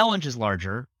challenge is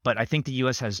larger, but I think the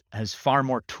U.S. has far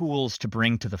more tools to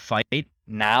bring to the fight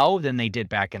now than they did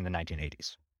back in the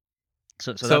 1980s.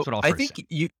 So that's what I'll first say.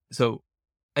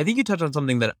 I think you touched on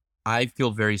something that I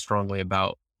feel very strongly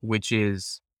about, which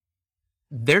is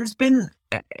there's been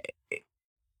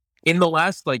in the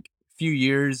last few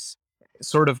years,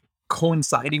 sort of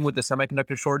coinciding with the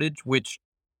semiconductor shortage, which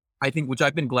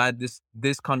I've been glad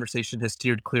this conversation has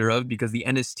steered clear of, because the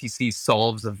NSTC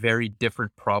solves a very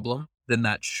different problem than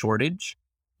that shortage.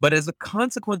 But as a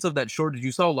consequence of that shortage,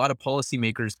 you saw a lot of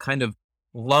policymakers kind of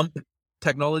lump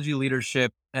technology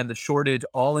leadership and the shortage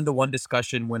all into one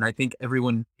discussion, when I think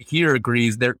everyone here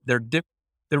agrees they're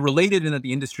related in that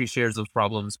the industry shares those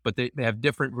problems, but they have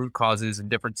different root causes and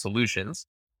different solutions.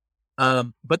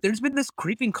 But there's been this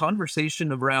creeping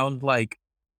conversation around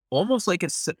almost like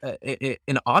it's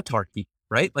an autarky,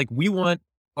 right? Like we want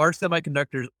our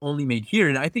semiconductors only made here.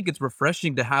 And I think it's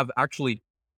refreshing to have actually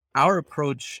our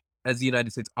approach as the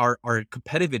United States, our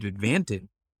competitive advantage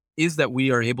is that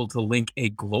we are able to link a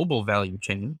global value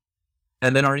chain.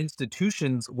 And then our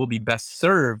institutions will be best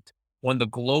served when the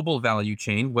global value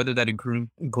chain, whether that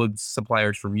includes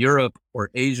suppliers from Europe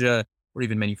or Asia, or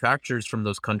even manufacturers from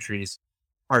those countries,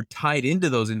 are tied into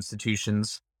those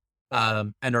institutions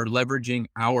and are leveraging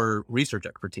our research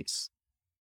expertise.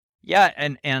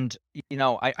 Yeah, and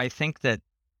I think that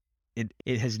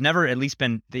it has never at least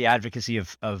been the advocacy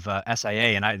of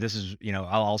SIA, and this is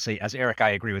I'll say, as Eric,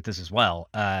 I agree with this as well.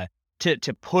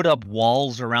 To put up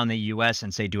walls around the U.S.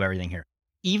 and say do everything here,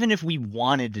 even if we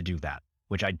wanted to do that,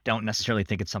 which I don't necessarily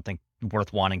think it's something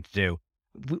worth wanting to do.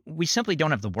 We simply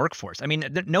don't have the workforce. I mean,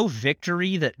 no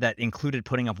victory that included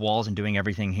putting up walls and doing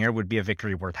everything here would be a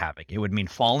victory worth having. It would mean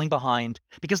falling behind,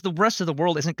 because the rest of the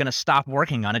world isn't going to stop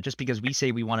working on it just because we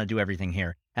say we want to do everything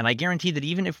here. And I guarantee that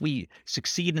even if we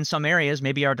succeed in some areas,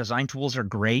 maybe our design tools are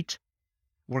great,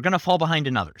 we're going to fall behind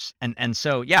in others. And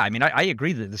so, yeah, I mean, I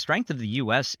agree that the strength of the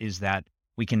U.S. is that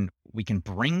we can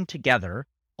bring together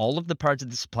all of the parts of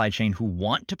the supply chain who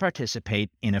want to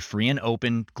participate in a free and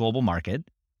open global market.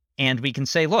 And we can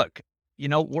say, look,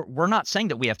 we're not saying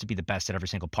that we have to be the best at every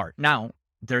single part. Now,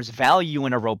 there's value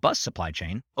in a robust supply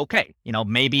chain. Okay,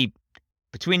 maybe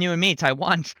between you and me,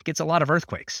 Taiwan gets a lot of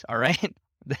earthquakes, all right?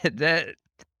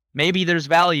 Maybe there's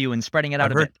value in spreading it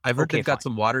out a bit. I've heard they've got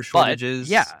some water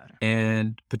shortages,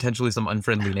 and potentially some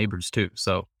unfriendly neighbors too.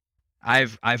 So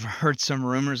I've heard some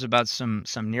rumors about some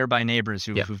nearby neighbors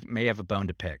who may have a bone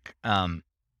to pick.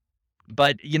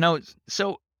 But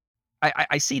so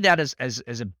I see that as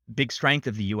a big strength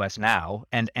of the U.S. now,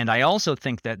 and I also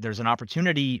think that there's an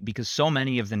opportunity, because so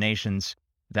many of the nations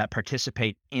that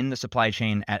participate in the supply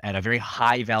chain at a very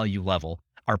high value level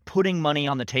are putting money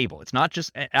on the table. It's not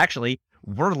just, actually,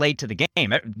 we're late to the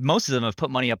game. Most of them have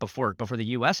put money up before the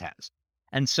U.S. has.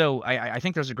 And so I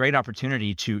think there's a great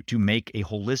opportunity to make a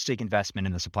holistic investment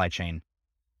in the supply chain.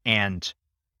 And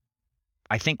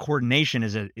I think coordination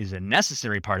is a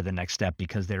necessary part of the next step,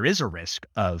 because there is a risk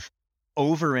of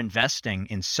over investing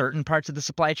in certain parts of the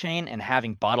supply chain and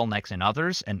having bottlenecks in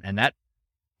others, and that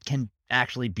can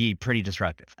actually be pretty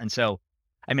disruptive. And so,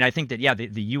 I mean, I think that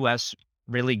the U.S.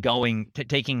 really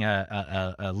taking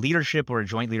a leadership or a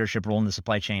joint leadership role in the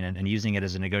supply chain and using it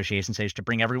as a negotiation stage to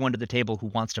bring everyone to the table who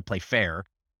wants to play fair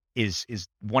is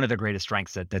one of the greatest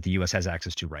strengths that the U.S. has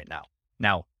access to right now.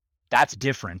 Now, that's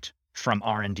different from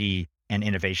R&D and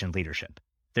innovation leadership.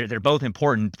 They're both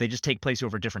important. They just take place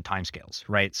over different timescales,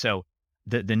 right? So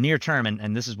the near term,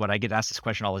 and this is what I get asked this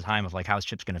question all the time of, like, how is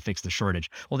CHIPS going to fix the shortage?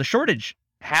 Well, the shortage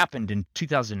happened in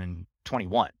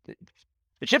 2021.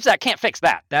 The CHIPS Act can't fix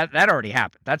that. That already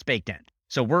happened. That's baked in.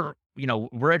 So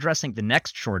we're addressing the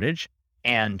next shortage,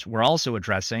 and we're also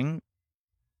addressing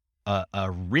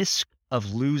a risk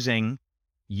of losing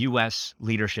U.S.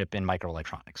 leadership in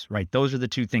microelectronics, right? Those are the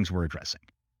two things we're addressing.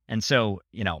 And so,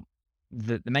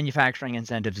 the manufacturing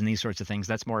incentives and these sorts of things,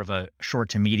 that's more of a short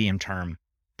to medium term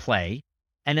play.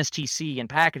 NSTC and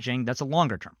packaging, that's a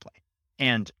longer term play.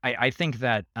 And I think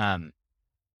that,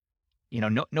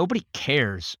 nobody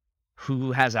cares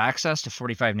who has access to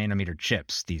 45 nanometer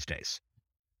chips these days.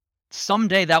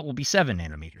 Someday that will be 7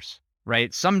 nanometers,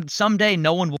 right? Someday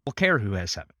no one will care who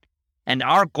has 7. And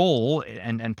our goal,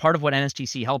 and part of what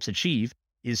NSTC helps achieve,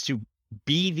 is to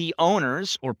be the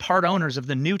owners or part owners of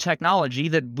the new technology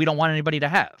that we don't want anybody to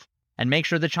have, and make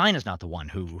sure that China's not the one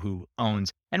who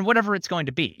owns, and whatever it's going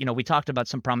to be. We talked about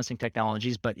some promising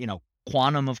technologies, but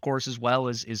quantum, of course, as well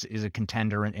is a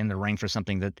contender in the ring for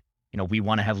something that we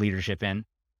want to have leadership in,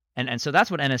 and so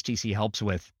that's what NSTC helps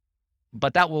with.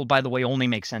 But that will, by the way, only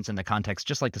make sense in the context,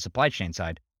 just like the supply chain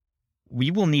side.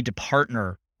 We will need to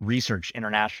partner research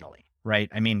internationally.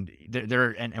 Right. I mean,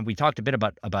 and we talked a bit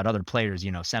about other players,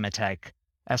 Semitech,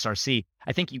 SRC.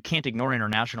 I think you can't ignore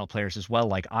international players as well,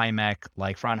 like IMEC,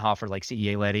 like Fraunhofer, like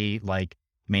CEA-Leti,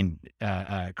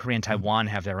 Korea and Taiwan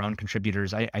have their own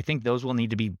contributors. I think those will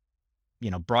need to be,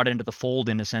 brought into the fold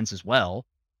in a sense as well,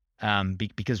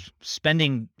 because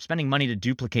spending money to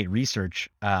duplicate research.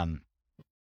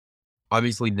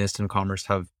 Obviously, NIST and Commerce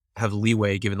have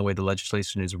leeway given the way the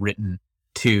legislation is written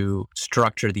to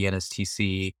structure the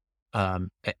NSTC.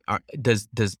 Does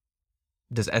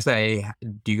SIA,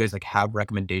 do you guys have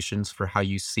recommendations for how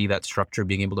you see that structure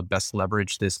being able to best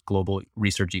leverage this global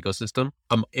research ecosystem?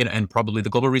 And probably the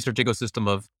global research ecosystem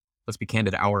of, let's be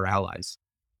candid, our allies.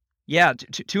 Yeah,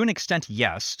 to an extent,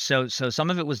 yes. So some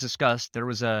of it was discussed. There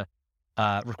was a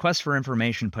request for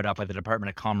information put out by the Department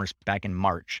of Commerce back in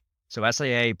March. So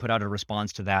SIA put out a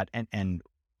response to that, and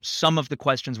some of the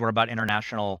questions were about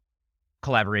international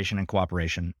collaboration and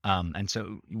cooperation. And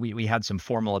so we had some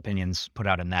formal opinions put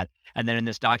out in that. And then in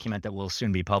this document that we'll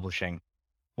soon be publishing,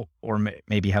 or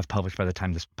maybe have published by the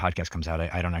time this podcast comes out,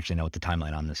 I don't actually know what the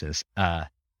timeline on this is.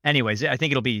 Anyways, I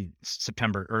think it'll be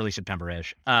September, early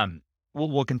September-ish.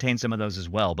 We'll contain some of those as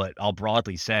well, but I'll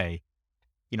broadly say,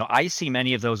 I see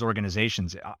many of those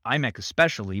organizations, IMEC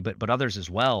especially, but others as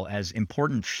well, as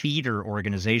important feeder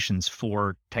organizations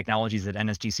for technologies that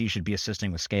NSTC should be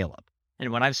assisting with scale up. And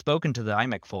when I've spoken to the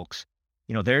IMEC folks,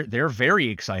 they're very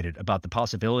excited about the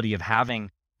possibility of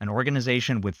having an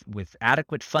organization with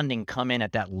adequate funding come in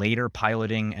at that later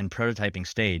piloting and prototyping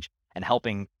stage and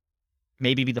helping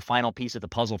maybe be the final piece of the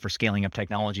puzzle for scaling up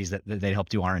technologies that they help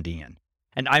do R&D in.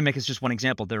 And IMEC is just one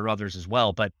example. There are others as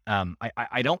well, but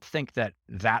I don't think that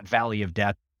valley of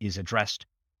death is addressed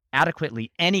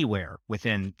adequately anywhere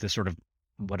within the sort of,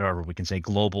 whatever we can say,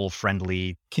 global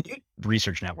friendly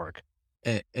research network.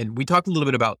 And we talked a little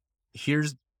bit about,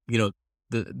 here's,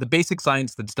 the basic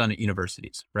science that's done at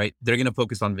universities, right? They're going to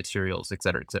focus on materials, et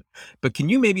cetera, et cetera. But can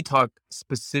you maybe talk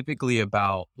specifically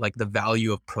about the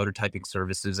value of prototyping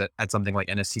services at something like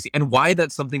NSTC and why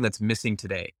that's something that's missing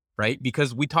today, right?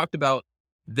 Because we talked about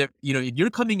that, you're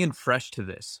coming in fresh to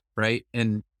this, right?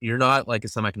 And you're not like a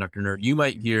semiconductor nerd. You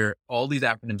might hear all these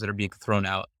acronyms that are being thrown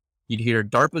out. You'd hear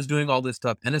DARPA's doing all this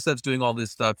stuff, NSF's doing all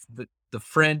this stuff, the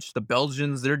French, the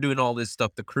Belgians, they're doing all this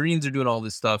stuff, the Koreans are doing all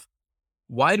this stuff.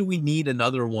 Why do we need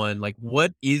another one?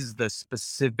 What is the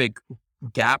specific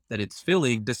gap that it's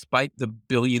filling despite the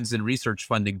billions in research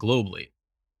funding globally?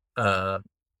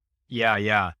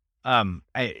 Yeah.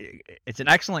 It's an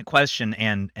excellent question,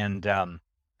 and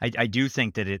I do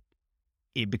think that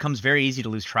it becomes very easy to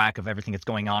lose track of everything that's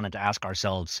going on and to ask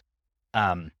ourselves,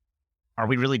 are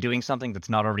we really doing something that's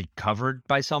not already covered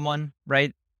by someone,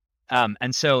 right?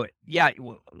 And so,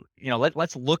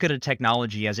 let's look at a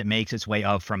technology as it makes its way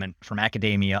up from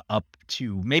academia up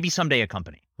to maybe someday a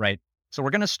company, right? So we're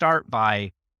going to start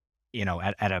by,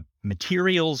 at a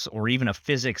materials or even a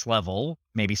physics level,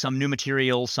 maybe some new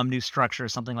material, some new structure,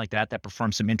 something like that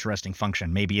performs some interesting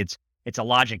function. Maybe it's a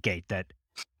logic gate that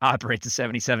operates at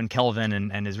 77 Kelvin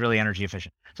and is really energy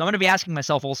efficient. So I'm going to be asking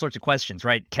myself all sorts of questions,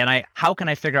 right? How can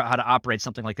I figure out how to operate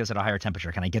something like this at a higher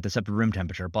temperature? Can I get this up to room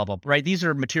temperature? Blah, blah, right? These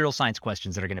are material science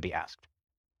questions that are going to be asked.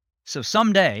 So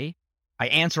someday I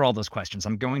answer all those questions.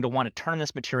 I'm going to want to turn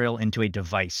this material into a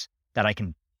device that I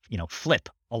can, flip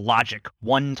a logic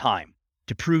one time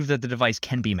to prove that the device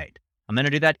can be made. I'm going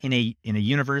to do that in a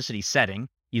university setting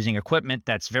using equipment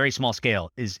that's very small scale,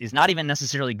 is not even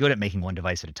necessarily good at making one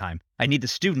device at a time. I need the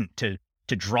student to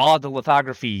draw the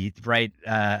lithography, right,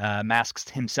 masks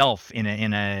himself in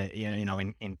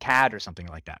CAD or something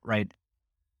like that, right?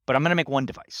 But I'm going to make one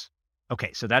device.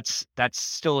 Okay, so that's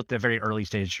still at the very early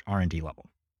stage R&D level.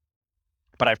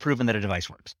 But I've proven that a device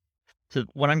works. So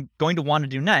what I'm going to want to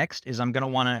do next is I'm going to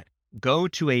want to go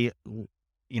to a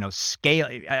scale.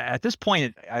 At this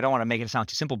point, I don't want to make it sound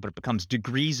too simple, but it becomes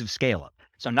degrees of scale up.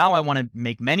 So now I want to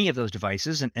make many of those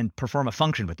devices and perform a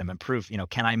function with them and prove,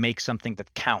 can I make something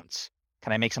that counts?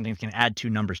 Can I make something that can add two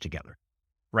numbers together,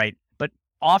 right? But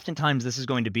oftentimes this is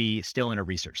going to be still in a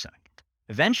research setting.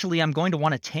 Eventually, I'm going to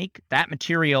want to take that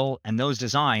material and those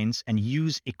designs and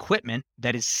use equipment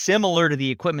that is similar to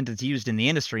the equipment that's used in the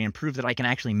industry and prove that I can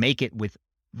actually make it with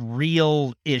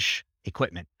real-ish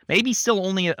equipment. Maybe still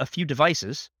only a few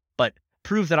devices, but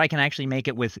prove that I can actually make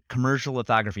it with commercial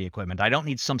lithography equipment. I don't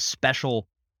need some special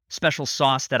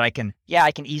sauce that I can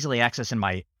easily access in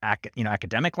my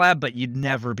academic lab, but you'd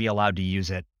never be allowed to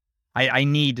use it. I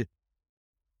need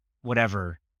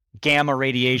whatever gamma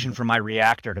radiation from my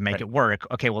reactor to make it work.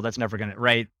 Okay, well that's never gonna,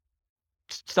 right?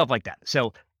 Stuff like that.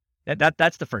 So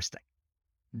that's the first thing.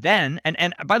 Then,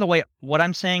 and by the way, what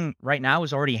I'm saying right now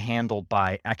is already handled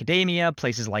by academia,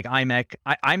 places like IMEC.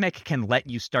 IMEC can let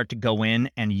you start to go in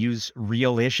and use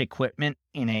real-ish equipment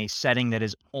in a setting that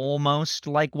is almost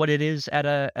like what it is at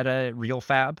a real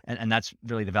fab. And that's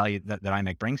really the value that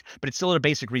IMEC brings. But it's still at a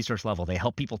basic research level. They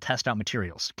help people test out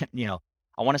materials. I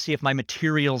want to see if my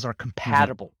materials are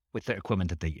compatible with the equipment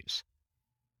that they use.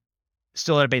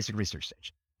 Still at a basic research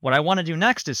stage. What I want to do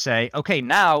next is say, okay,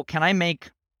 now can I make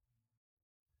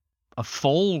a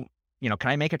full, can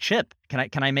I make a chip?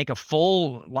 Can I make a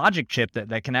full logic chip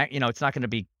that can, it's not going to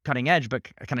be cutting edge, but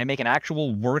can I make an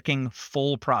actual working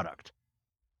full product?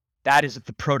 That is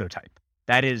the prototype.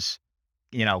 That is,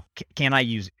 can I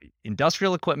use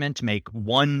industrial equipment to make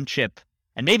one chip?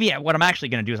 And maybe what I'm actually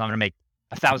going to do is I'm going to make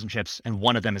 1,000 chips and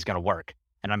one of them is going to work.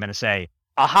 And I'm going to say,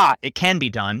 aha, it can be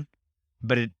done,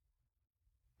 but it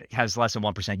has less than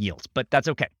 1% yields, but that's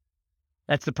okay.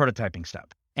 That's the prototyping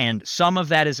step. And some of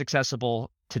that is accessible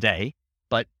today,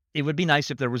 but it would be nice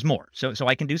if there was more. So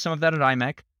I can do some of that at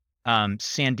IMEC.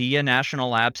 Sandia National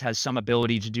Labs has some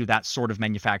ability to do that sort of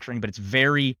manufacturing, but it's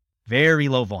very, very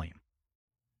low volume.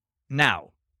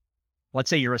 Now, let's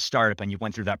say you're a startup and you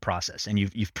went through that process and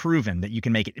you've proven that you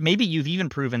can make it. Maybe you've even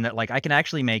proven that I can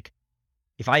actually make,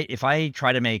 if I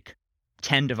try to make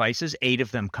 10 devices, 8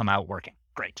 of them come out working.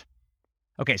 Great.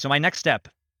 Okay, so my next step,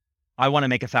 I want to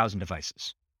make 1,000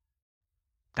 devices.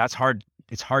 That's hard.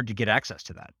 It's hard to get access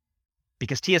to that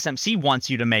because TSMC wants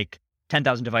you to make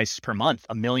 10,000 devices per month,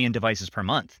 1 million devices per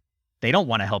month. They don't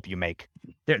want to help you make,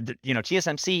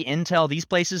 TSMC, Intel, these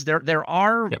places, there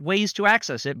are ways to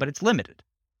access it, but it's limited.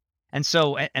 And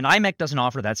so, and IMEC doesn't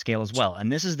offer that scale as well.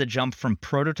 And this is the jump from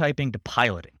prototyping to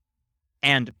piloting.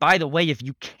 And by the way, if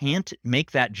you can't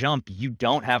make that jump, you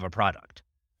don't have a product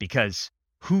because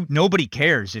nobody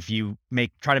cares if you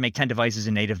try to make 10 devices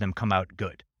and 8 of them come out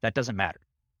good. That doesn't matter.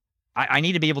 I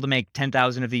need to be able to make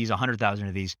 10,000 of these, 100,000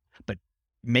 of these, but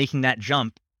making that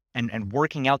jump and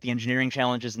working out the engineering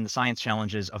challenges and the science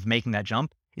challenges of making that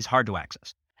jump is hard to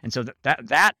access. And so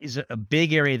that is a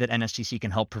big area that NSTC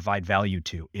can help provide value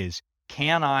to is,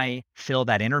 can I fill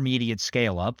that intermediate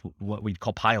scale up, what we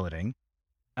call piloting,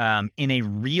 in a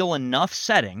real enough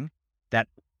setting that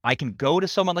I can go to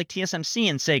someone like TSMC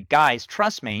and say, guys,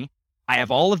 trust me, I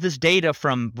have all of this data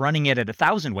from running it at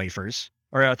 1,000 wafers,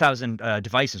 or 1,000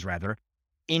 devices rather,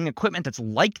 in equipment that's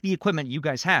like the equipment you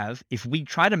guys have. If we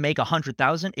try to make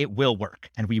 100,000, it will work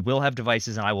and we will have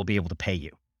devices and I will be able to pay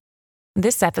you.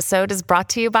 This episode is brought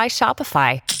to you by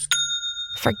Shopify.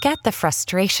 Forget the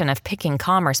frustration of picking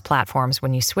commerce platforms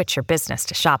when you switch your business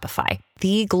to Shopify,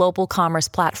 the global commerce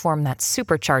platform that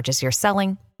supercharges your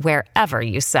selling wherever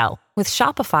you sell. With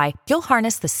Shopify, you'll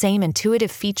harness the same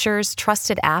intuitive features,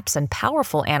 trusted apps, and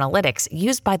powerful analytics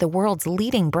used by the world's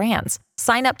leading brands.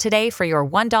 Sign up today for your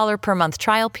 $1 per month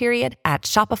trial period at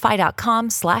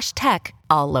shopify.com/tech,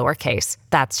 all lowercase.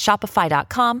 That's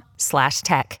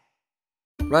shopify.com/tech.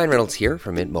 Ryan Reynolds here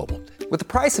from Mint Mobile. With the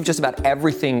price of just about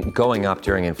everything going up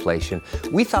during inflation,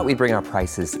 we thought we'd bring our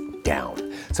prices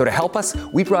down. So to help us,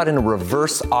 we brought in a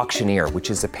reverse auctioneer, which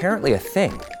is apparently a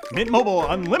thing. Mint Mobile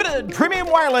Unlimited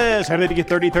Premium Wireless. How to get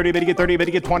 30, 30, bit to get 30, bit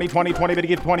to get 20, 20, 20, bit to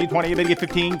get 20, 20, bit to get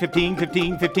 15, 15,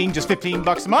 15, 15, just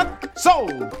 $15 a month?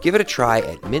 Sold! Give it a try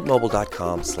at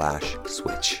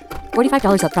mintmobile.com/switch.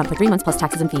 $45 up front for 3 months plus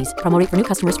taxes and fees. Promo rate for new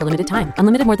customers for limited time.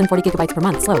 Unlimited more than 40 gigabytes per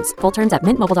month. Slows full terms at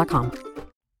mintmobile.com.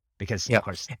 Because, Yeah. of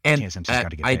course, And TSMC's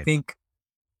got to get I paid. think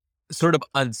sort of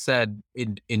unsaid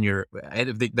in your, I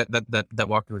think that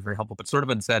walkthrough was very helpful, but sort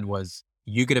of unsaid was,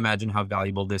 you could imagine how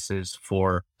valuable this is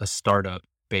for a startup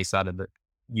based out of the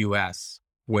US,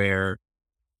 where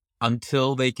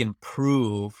until they can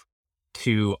prove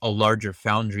to a larger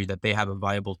foundry that they have a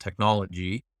viable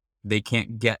technology, they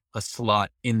can't get a slot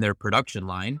in their production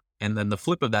line. And then the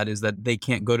flip of that is that they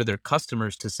can't go to their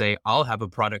customers to say, I'll have a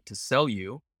product to sell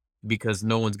you, because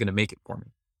no one's going to make it for me.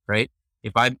 Right.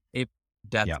 If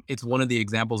death, Yeah. it's one of the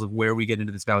examples of where we get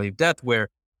into this valley of death, where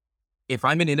if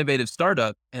I'm an innovative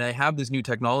startup and I have this new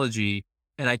technology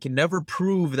and I can never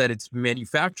prove that it's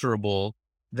manufacturable,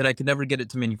 then I can never get it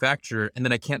to manufacture. And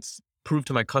then I can't prove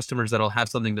to my customers that I'll have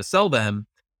something to sell them.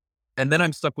 And then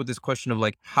I'm stuck with this question of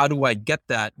like, how do I get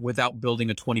that without building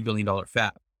a $20 billion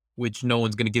fab, which no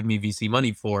one's going to give me VC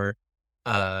money for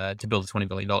to build a $20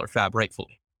 billion fab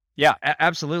rightfully. Yeah,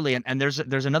 absolutely. And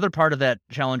there's another part of that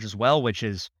challenge as well, which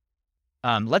is,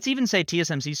 let's even say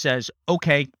TSMC says,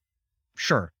 okay,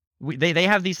 sure. They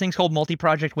have these things called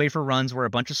multi-project wafer runs where a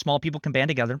bunch of small people can band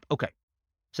together. Okay.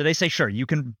 So they say, sure, you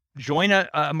can join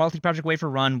a multi-project wafer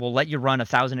run. We'll let you run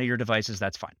 1,000 of your devices.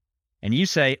 That's fine. And you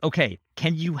say, okay,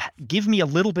 can you give me a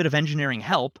little bit of engineering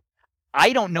help?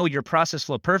 I don't know your process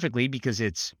flow perfectly because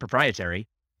it's proprietary.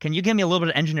 Can you give me a little bit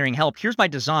of engineering help? Here's my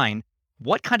design.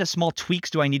 What kind of small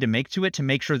tweaks do I need to make to it to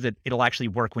make sure that it'll actually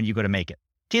work when you go to make it?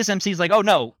 TSMC is like, oh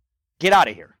no, get out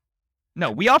of here.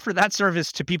 No, we offer that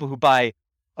service to people who buy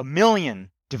 1 million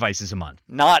devices a month,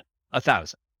 not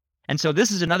 1,000. And so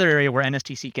this is another area where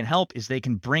NSTC can help, is they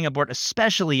can bring aboard,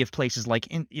 especially if places like,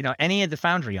 any of the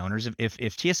foundry owners, if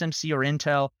TSMC or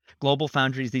Intel, Global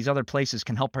Foundries, these other places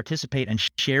can help participate and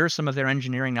share some of their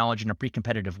engineering knowledge in a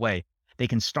pre-competitive way, they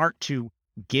can start to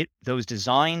get those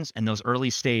designs and those early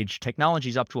stage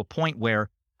technologies up to a point where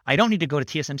I don't need to go to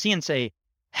TSMC and say,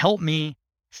 help me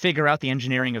figure out the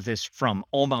engineering of this from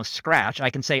almost scratch. I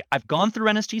can say, I've gone through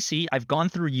NSTC, I've gone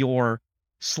through your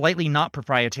slightly not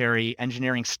proprietary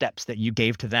engineering steps that you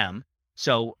gave to them.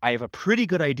 So I have a pretty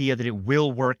good idea that it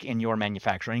will work in your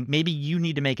manufacturing. Maybe you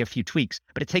need to make a few tweaks,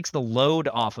 but it takes the load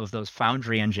off of those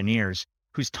foundry engineers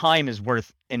whose time is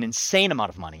worth an insane amount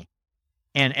of money.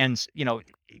 And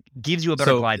gives you a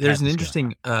better glide path. There's an to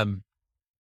interesting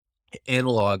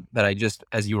analog that I just,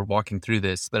 as you were walking through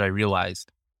this, that I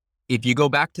realized. If you go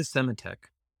back to Semitech,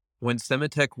 when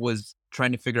Semitech was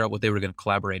trying to figure out what they were going to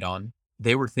collaborate on,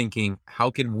 they were thinking,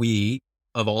 how can we,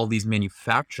 of all these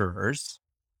manufacturers,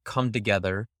 come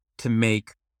together to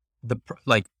make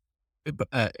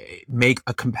make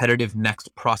a competitive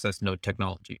next process node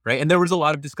technology, right? And there was a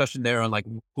lot of discussion there on like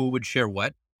who would share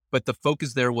what, but the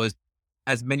focus there was,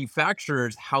 as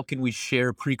manufacturers, how can we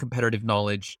share pre-competitive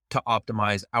knowledge to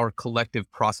optimize our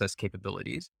collective process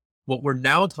capabilities? What we're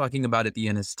now talking about at the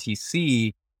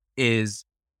NSTC is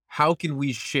how can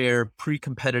we share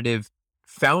pre-competitive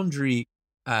foundry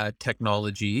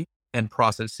technology and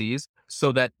processes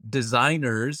so that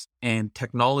designers and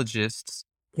technologists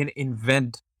can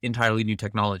invent entirely new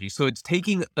technology. So it's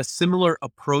taking a similar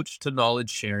approach to knowledge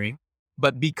sharing,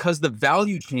 but because the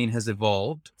value chain has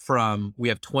evolved from, we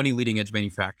have 20 leading edge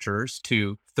manufacturers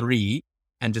to 3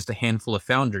 and just a handful of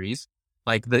foundries,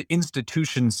 like the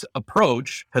institution's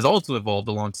approach has also evolved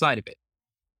alongside of it.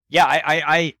 Yeah,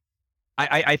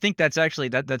 I think that's actually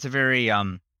that's a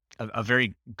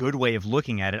very good way of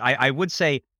looking at it. I would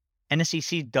say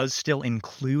NSTC does still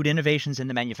include innovations in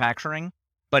the manufacturing,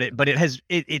 but it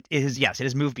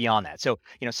has moved beyond that. So,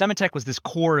 Semitech was this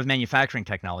core of manufacturing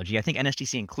technology. I think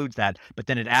NSTC includes that, but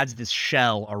then it adds this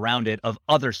shell around it of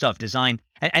other stuff, design.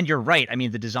 And you're right. I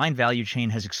mean, the design value chain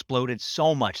has exploded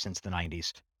so much since the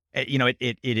 90s.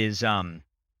 It is.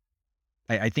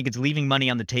 I think it's leaving money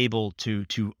on the table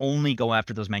to only go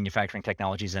after those manufacturing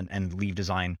technologies and leave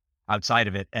design outside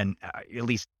of it. And at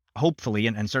least hopefully,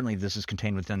 and certainly this is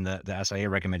contained within the SIA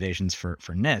recommendations for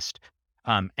NIST,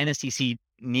 NSTC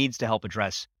needs to help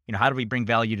address, how do we bring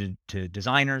value to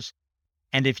designers?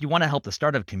 And if you want to help the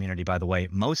startup community, by the way,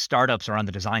 most startups are on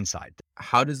the design side.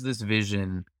 How does this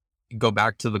vision go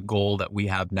back to the goal that we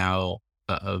have now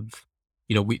of,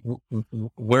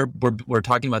 we're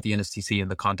talking about the NSTC in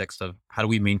the context of how do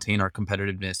we maintain our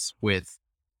competitiveness with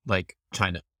like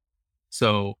China?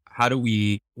 So how do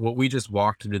we, what we just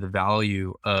walked into the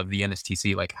value of the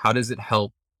NSTC, like how does it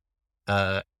help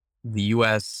the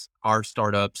US, our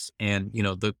startups, and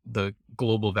the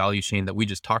global value chain that we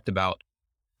just talked about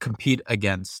compete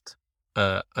against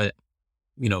China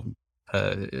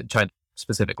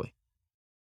specifically?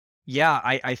 Yeah,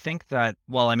 I think that,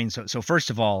 well, I mean, so first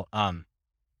of all,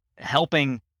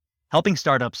 helping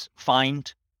startups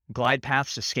find glide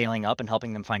paths to scaling up and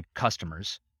helping them find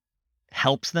customers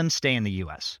helps them stay in the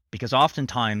US, because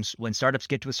oftentimes when startups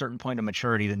get to a certain point of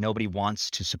maturity, that nobody wants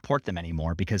to support them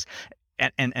anymore, because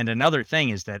and another thing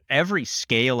is that every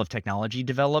scale of technology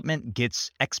development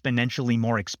gets exponentially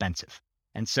more expensive.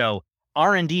 And so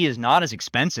R&D is not as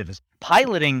expensive as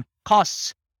piloting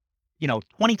costs,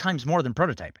 20 times more than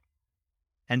prototyping.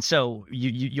 And so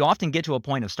you often get to a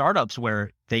point of startups where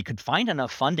they could find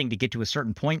enough funding to get to a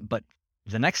certain point, but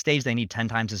the next stage they need 10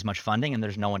 times as much funding, and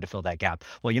there's no one to fill that gap.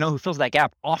 Well, who fills that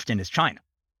gap often is China.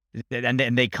 And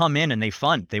they come in and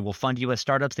they will fund US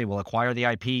startups, they will acquire the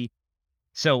IP.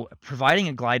 So providing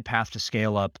a glide path to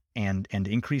scale up and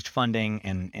increased funding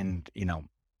and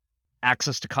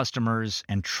access to customers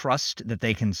and trust that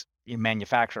they can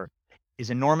manufacture is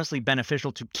enormously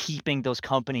beneficial to keeping those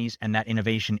companies and that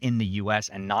innovation in the US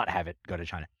and not have it go to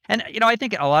China. And, I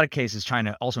think in a lot of cases,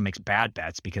 China also makes bad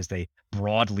bets because they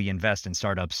broadly invest in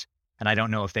startups. And I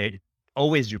don't know if they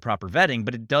always do proper vetting,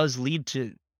 but it does lead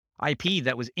to IP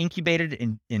that was incubated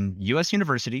in US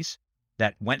universities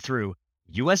that went through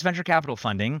US venture capital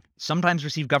funding, sometimes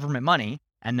received government money,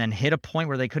 and then hit a point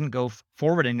where they couldn't go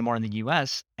forward anymore in the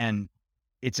US. And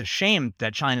it's a shame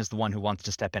that China is the one who wants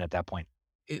to step in at that point.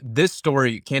 This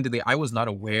story, candidly, I was not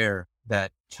aware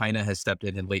that China has stepped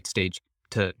in late stage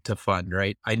to fund,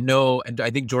 right? I know, and I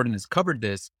think Jordan has covered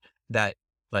this, that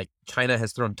like China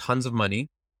has thrown tons of money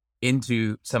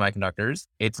into semiconductors.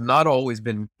 It's not always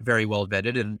been very well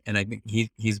vetted. And I think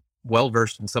he's well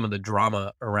versed in some of the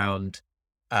drama around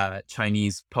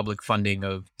Chinese public funding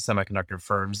of semiconductor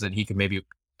firms that he could maybe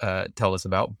tell us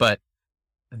about. But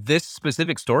this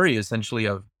specific story essentially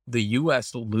of the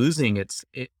US losing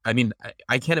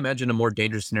I can't imagine a more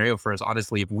dangerous scenario for us,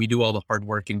 honestly, if we do all the hard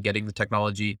work in getting the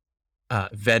technology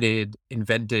vetted,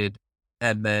 invented,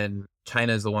 and then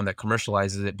China is the one that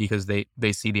commercializes it because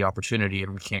they see the opportunity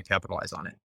and we can't capitalize on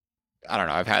it. I don't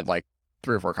know. I've had like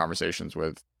 3 or 4 conversations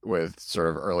with sort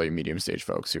of early medium stage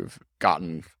folks who've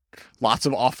gotten lots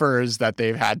of offers that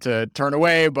they've had to turn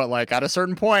away, but like at a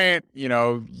certain point,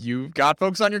 you've got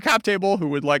folks on your cap table who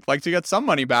would like to get some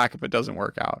money back if it doesn't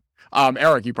work out.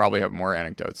 Eric, you probably have more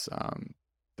anecdotes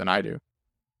than I do.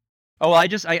 Oh, I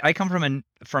come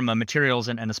from a materials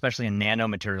and especially a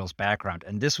nanomaterials background,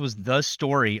 and this was the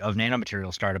story of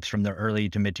nanomaterial startups from the early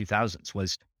to mid 2000s.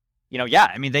 Was,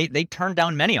 they turned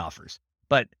down many offers,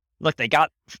 but look, they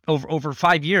got over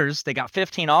 5 years, they got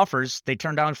 15 offers. They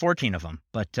turned down 14 of them,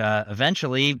 but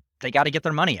eventually they got to get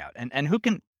their money out. And who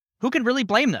can really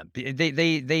blame them?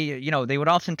 They would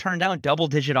often turn down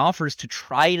double-digit offers to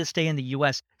try to stay in the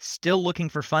U.S., still looking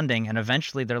for funding. And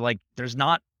eventually they're like,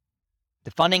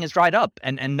 the funding is dried up,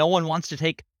 and no one wants to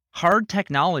take hard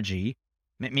technology,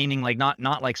 meaning like not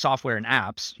like software and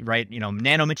apps, right?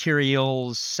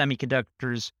 Nanomaterials,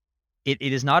 semiconductors. It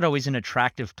is not always an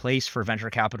attractive place for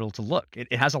venture capital to look.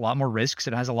 It has a lot more risks.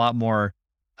 It has a lot more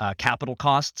capital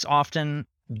costs often.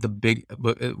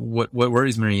 What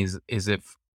worries me is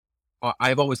if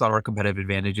I've always thought our competitive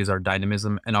advantage is our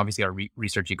dynamism and obviously our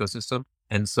research ecosystem.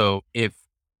 And so if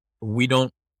we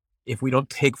don't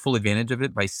take full advantage of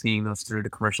it by seeing those through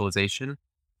to commercialization,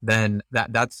 then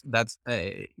that's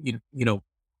a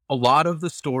lot of the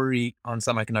story on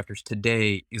semiconductors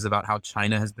today is about how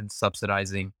China has been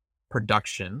subsidizing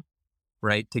production,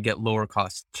 right, to get lower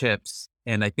cost chips.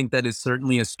 And I think that is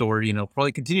certainly a story,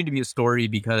 probably continue to be a story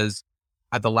because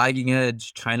at the lagging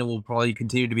edge, China will probably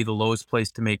continue to be the lowest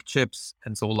place to make chips.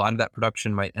 And so a lot of that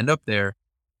production might end up there.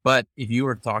 But if you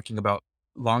were talking about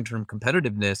long-term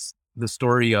competitiveness, the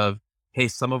story of, hey,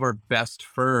 some of our best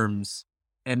firms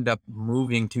end up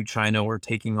moving to China or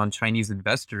taking on Chinese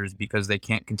investors because they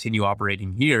can't continue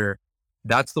operating here.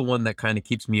 That's the one that kind of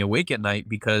keeps me awake at night,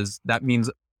 because that means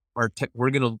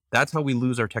that's how we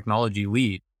lose our technology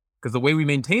lead. Because the way we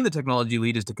maintain the technology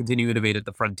lead is to continue to innovate at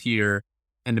the frontier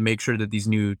and to make sure that these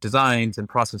new designs and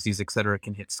processes, et cetera,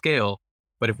 can hit scale.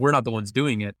 But if we're not the ones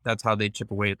doing it, that's how they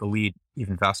chip away at the lead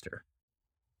even faster.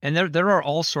 And there are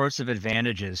all sorts of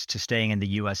advantages to staying in the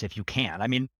US if you can. I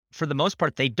mean, for the most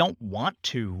part, they don't want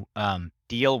to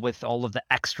deal with all of the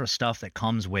extra stuff that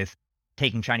comes with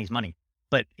taking Chinese money.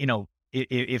 But,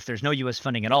 if there's no US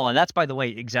funding at all, and that's, by the way,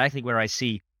 exactly where I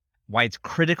see why it's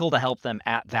critical to help them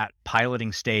at that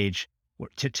piloting stage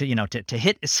to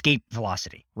hit escape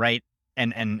velocity, right?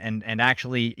 And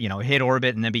actually, hit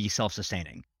orbit and then be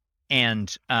self-sustaining.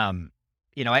 And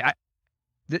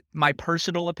my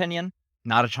personal opinion,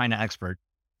 not a China expert,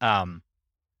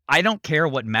 I don't care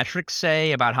what metrics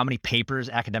say about how many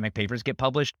academic papers get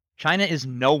published. China is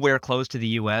nowhere close to the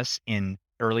US in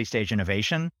early stage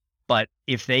innovation, but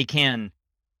if they can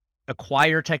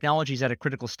acquire technologies at a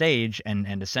critical stage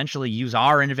and essentially use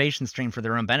our innovation stream for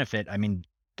their own benefit, I mean,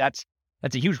 that's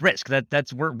a huge risk.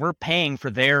 We're paying for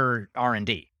their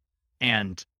R&D,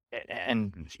 and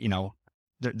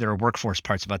there are workforce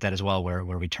parts about that as well, where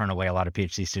we turn away a lot of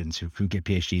PhD students who get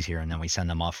PhDs here, and then we send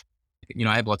them off.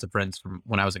 I have lots of friends from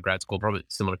when I was in grad school, probably a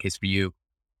similar case for you.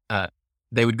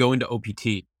 They would go into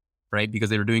OPT, right? Because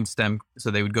they were doing STEM.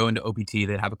 So they would go into OPT,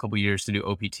 they'd have a couple years to do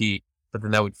OPT, but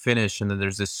then that would finish. And then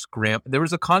there's this scramble. There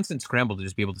was a constant scramble to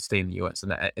just be able to stay in the US.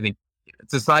 And I think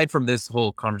it's aside from this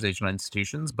whole conversation on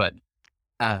institutions, but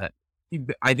I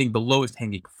think the lowest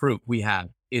hanging fruit we have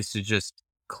is to just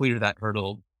clear that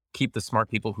hurdle, keep the smart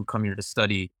people who come here to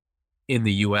study in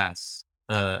the US.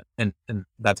 And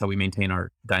that's how we maintain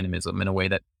our dynamism in a way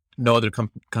that no other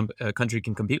country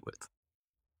can compete with.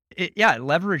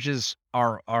 Leverages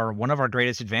are one of our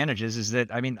greatest advantages is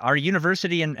that, I mean, our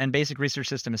university and basic research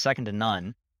system is second to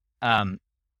none.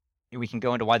 We can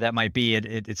go into why that might be.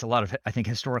 It's a lot of, I think,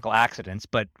 historical accidents,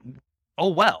 but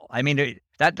I mean,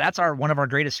 that's one of our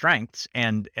greatest strengths.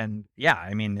 And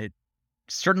I mean,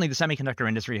 certainly the semiconductor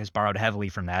industry has borrowed heavily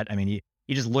from that. I mean,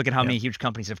 you just look at how many huge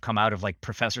companies have come out of like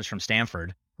professors from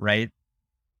Stanford, right?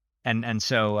 And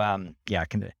so,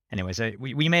 anyways,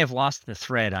 we may have lost the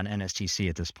thread on NSTC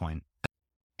at this point.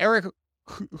 Eric,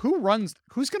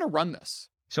 who's going to run this?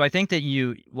 So I think that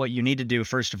what you need to do,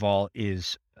 first of all,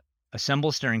 is assemble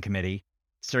a steering committee.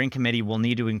 Steering committee will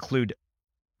need to include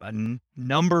a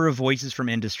number of voices from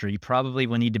industry, probably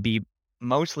will need to be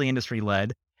mostly industry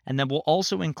led. And then we'll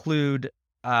also include,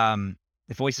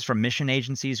 the voices from mission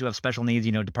agencies who have special needs,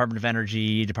 Department of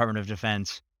Energy, Department of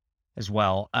Defense as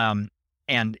well. And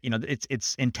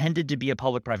it's intended to be a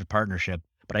public-private partnership,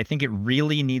 but I think it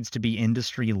really needs to be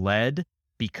industry-led,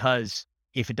 because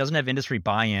if it doesn't have industry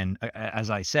buy-in, as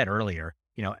I said earlier,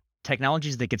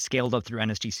 technologies that get scaled up through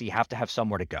NSTC have to have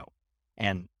somewhere to go.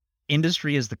 And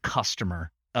industry is the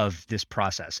customer of this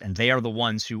process, and they are the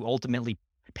ones who ultimately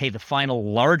pay the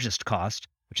final largest cost,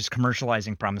 which is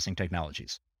commercializing promising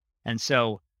technologies. And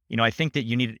so, I think that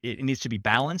it needs to be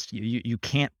balanced. You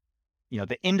can't,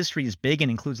 the industry is big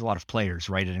and includes a lot of players,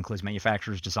 right? It includes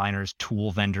manufacturers, designers,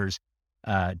 tool vendors,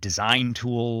 design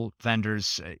tool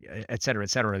vendors, et cetera,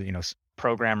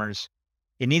 programmers.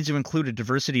 It needs to include a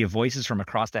diversity of voices from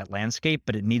across that landscape,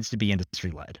 but it needs to be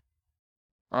industry led.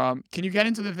 Can you get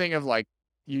into the thing of like,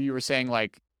 you were saying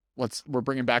like, we're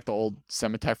bringing back the old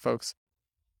Semitech folks?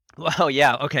 Well,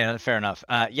 yeah. Okay. Fair enough.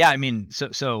 I mean,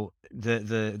 so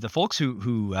the folks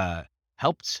who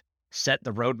helped set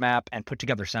the roadmap and put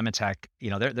together Semitech,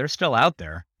 they're still out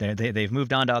there. They've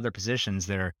moved on to other positions.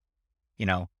 They're,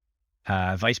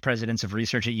 vice presidents of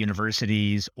research at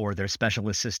universities, or they're special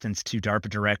assistants to DARPA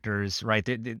directors, right?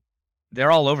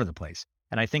 They're all over the place.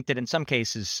 And I think that in some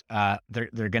cases, they're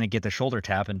going to get the shoulder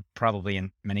tap, and probably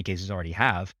in many cases already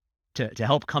have, to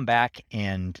help come back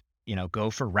and go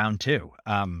for round two.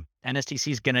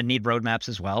 NSTC is going to need roadmaps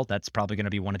as well. That's probably going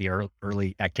to be one of the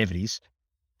early activities.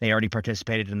 They already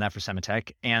participated in that for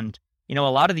Semitech. And, a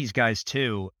lot of these guys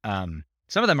too, some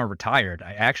of them are retired.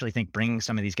 I actually think bringing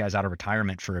some of these guys out of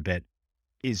retirement for a bit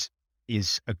is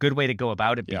a good way to go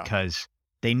about it, because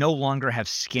they no longer have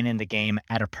skin in the game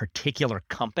at a particular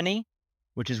company,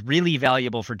 which is really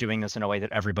valuable for doing this in a way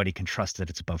that everybody can trust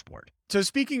that it's above board. So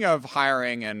speaking of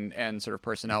hiring and sort of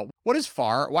personnel, what is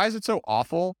FAR? Why is it so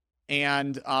awful?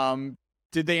 And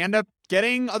did they end up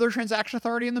getting other transaction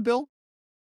authority in the bill?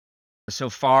 So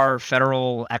FAR,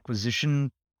 Federal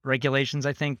Acquisition Regulations,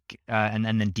 I think, and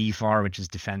then DFAR, which is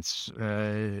Defense,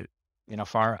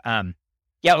 FAR.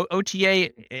 OTA,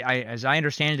 as I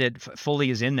understand it, fully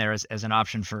is in there as an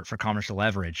option for commercial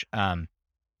leverage.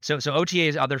 So OTA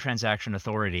is Other Transaction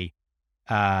Authority,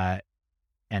 and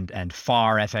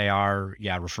FAR, FAR,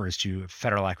 refers to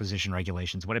Federal Acquisition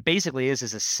Regulations. What it basically is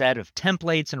a set of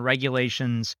templates and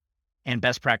regulations and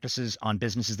best practices on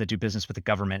businesses that do business with the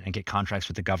government and get contracts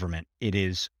with the government. It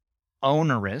is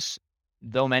onerous,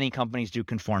 though many companies do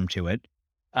conform to it.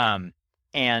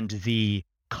 And the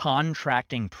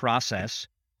contracting process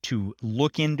to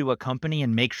look into a company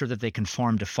and make sure that they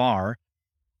conform to FAR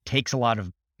takes a lot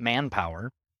of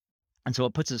manpower. And so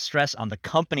it puts a stress on the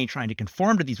company trying to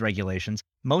conform to these regulations.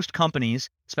 Most companies,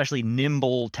 especially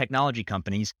nimble technology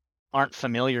companies, aren't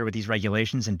familiar with these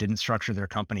regulations and didn't structure their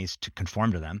companies to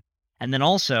conform to them. And then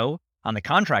also on the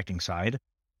contracting side,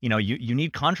 you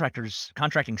need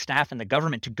contracting staff in the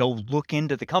government to go look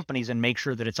into the companies and make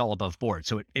sure that it's all above board.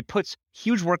 So it puts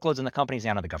huge workloads on the companies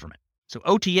and on the government. So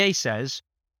OTA says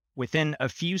within a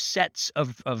few sets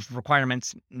of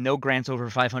requirements, no grants over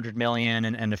 500 million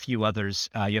and a few others,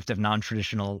 you have to have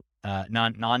non-traditional,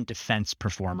 non-defense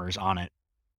performers on it.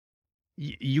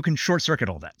 You can short circuit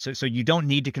all that. So you don't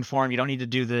need to conform. You don't need to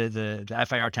do the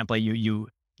FIR template. You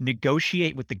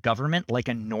negotiate with the government like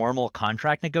a normal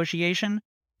contract negotiation,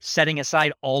 setting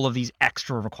aside all of these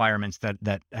extra requirements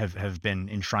that have been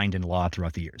enshrined in law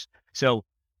throughout the years. So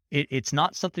it's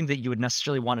not something that you would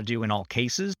necessarily want to do in all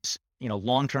cases.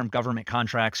 Long-term government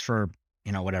contracts for,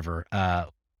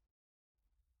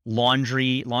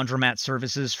 laundromat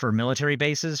services for military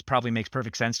bases probably makes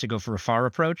perfect sense to go for a FAR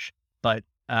approach. But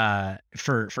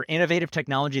for innovative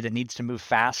technology that needs to move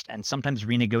fast and sometimes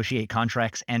renegotiate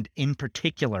contracts, and in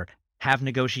particular have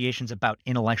negotiations about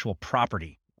intellectual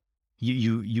property,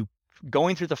 you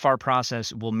going through the FAR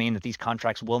process will mean that these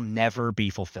contracts will never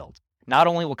be fulfilled. Not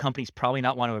only will companies probably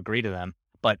not want to agree to them,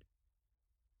 but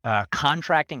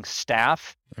contracting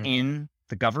staff in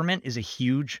the government is a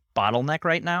huge bottleneck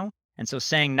right now. And so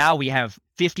saying now we have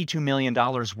 $52 million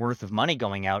worth of money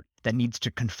going out that needs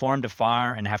to conform to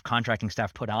FAR and have contracting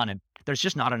staff put on it, there's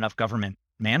just not enough government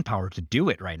manpower to do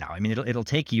it right now. I mean, it'll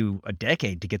take you a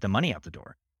decade to get the money out the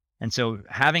door. And so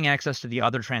having access to the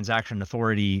other transaction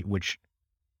authority, which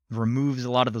removes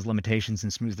a lot of those limitations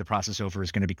and smooths the process over,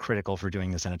 is going to be critical for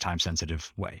doing this in a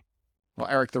time-sensitive way. Well,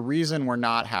 Eric, the reason we're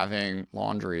not having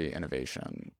laundry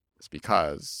innovation is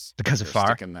because of FAR.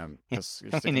 Sticking them, you're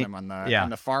sticking them on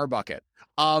the FAR bucket.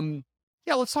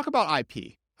 Let's talk about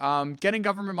IP. Getting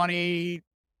government money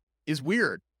is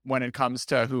weird when it comes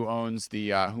to who owns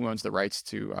the rights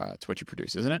to what you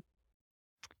produce, isn't it?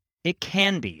 It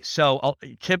can be. So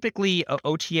typically,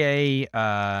 OTA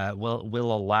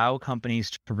will allow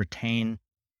companies to retain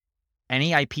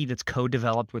any IP that's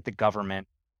co-developed with the government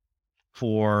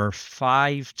for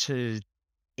 5 to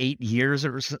 8 years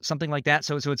or something like that.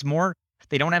 So it's more,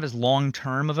 they don't have as long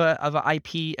term of a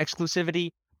IP exclusivity,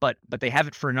 but they have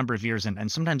it for a number of years,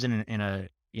 and sometimes in a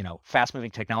fast moving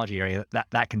technology area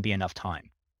that can be enough time.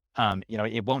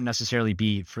 It won't necessarily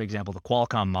be, for example, the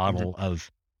Qualcomm model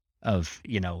of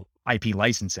IP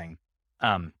licensing.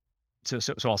 So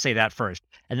I'll say that first.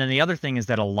 And then the other thing is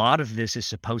that a lot of this is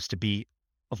supposed to be,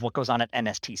 of what goes on at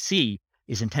NSTC,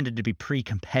 is intended to be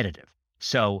pre-competitive.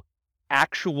 So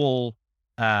actual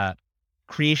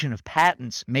creation of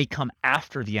patents may come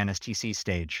after the NSTC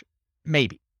stage,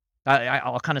 maybe.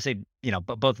 I'll kind of say,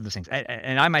 but both of those things.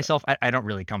 And I myself, I don't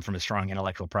really come from a strong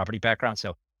intellectual property background,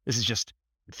 so this is just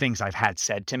things I've had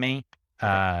said to me.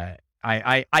 I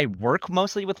work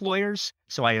mostly with lawyers,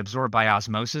 so I absorb by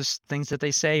osmosis things that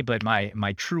they say, but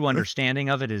my true understanding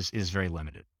of it is very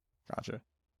limited. Gotcha.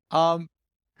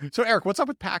 So Eric, what's up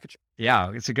with packaging?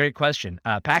 Yeah, it's a great question.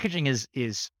 Packaging is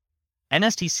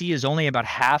NSTC is only about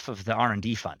half of the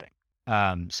R&D funding.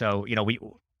 So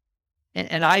I'm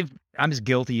as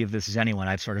guilty of this as anyone.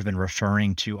 I've sort of been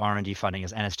referring to R&D funding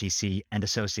as NSTC and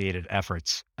associated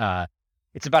efforts.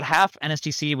 It's about half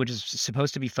NSTC, which is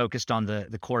supposed to be focused on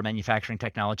the core manufacturing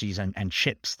technologies and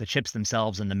chips, the chips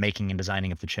themselves and the making and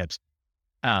designing of the chips.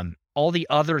 All the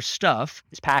other stuff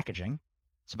is packaging.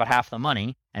 It's about half the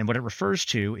money. And what it refers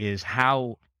to is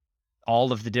how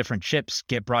all of the different chips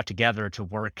get brought together to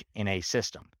work in a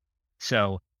system.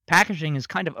 So packaging is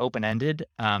kind of open-ended,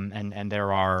 and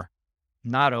there are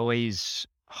not always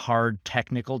hard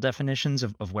technical definitions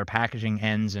of where packaging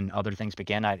ends and other things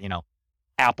begin.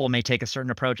 Apple may take a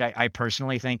certain approach. I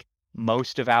personally think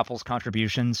most of Apple's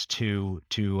contributions to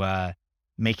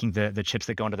making the chips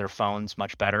that go into their phones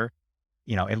much better,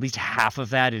 at least half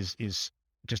of that is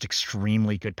just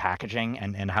extremely good packaging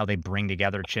and how they bring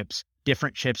together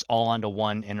different chips all onto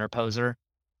one interposer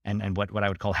and what I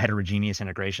would call heterogeneous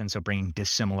integration. So bringing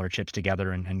dissimilar chips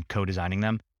together and co-designing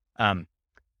them.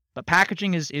 But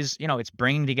packaging is it's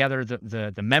bringing together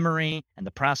the memory and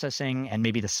the processing and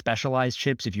maybe the specialized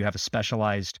chips. If you have a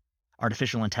specialized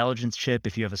artificial intelligence chip,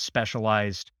 if you have a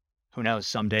specialized, who knows,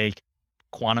 someday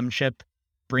quantum chip,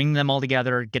 bring them all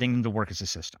together, getting them to work as a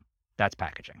system. That's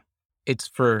packaging. It's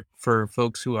for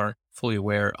folks who aren't fully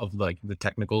aware of like the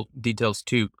technical details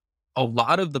too. A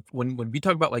lot of when we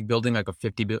talk about like building like a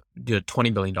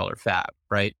 $20 billion fab,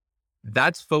 right?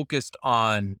 That's focused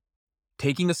on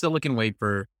taking a silicon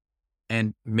wafer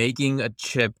and making a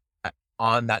chip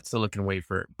on that silicon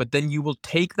wafer. But then you will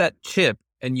take that chip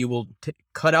and you will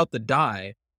cut out the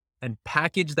die and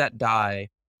package that die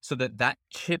so that that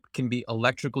chip can be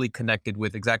electrically connected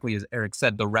with, exactly as Eric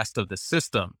said, the rest of the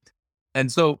system.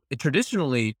 And so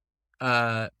traditionally,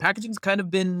 packaging's kind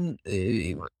of been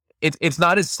it's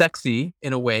not as sexy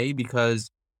in a way,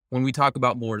 because when we talk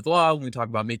about Moore's law, when we talk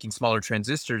about making smaller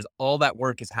transistors, all that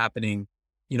work is happening,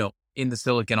 in the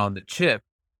silicon on the chip,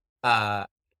 or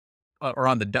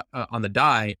on the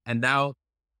die. And now,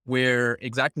 where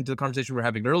exactly to the conversation we were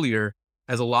having earlier,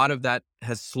 as a lot of that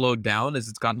has slowed down as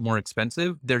it's gotten more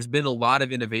expensive, there's been a lot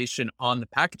of innovation on the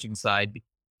packaging side,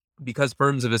 because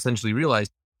firms have essentially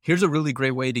realized, here's a really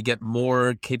great way to get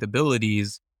more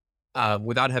capabilities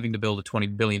without having to build a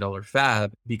 $20 billion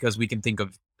fab, because we can think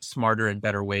of smarter and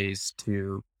better ways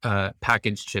to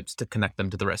package chips to connect them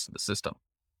to the rest of the system.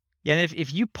 Yeah, and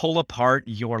if you pull apart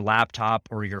your laptop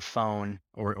or your phone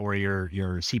or your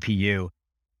CPU,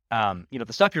 the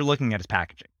stuff you're looking at is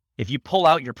packaging. If you pull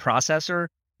out your processor,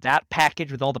 that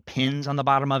package with all the pins on the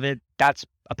bottom of it, that's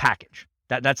a package.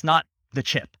 That's not the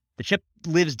chip. The chip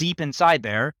lives deep inside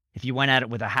there. If you went at it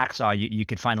with a hacksaw, you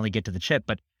could finally get to the chip,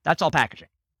 but that's all packaging.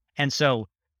 And so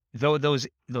those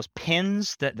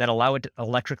pins that allow it to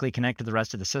electrically connect to the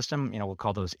rest of the system, we'll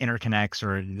call those interconnects,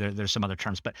 or there's some other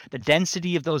terms, but the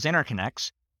density of those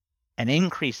interconnects and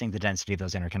increasing the density of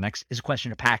those interconnects is a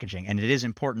question of packaging, and it is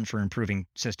important for improving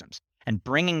systems. And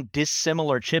bringing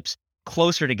dissimilar chips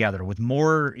closer together with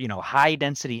more, high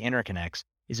density interconnects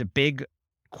is a big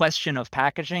question of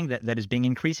packaging that is being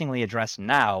increasingly addressed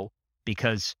now,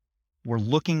 because we're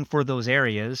looking for those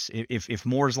areas. If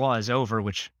Moore's law is over,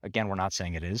 which again, we're not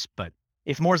saying it is, but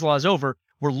if Moore's law is over,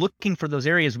 we're looking for those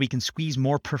areas we can squeeze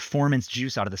more performance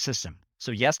juice out of the system.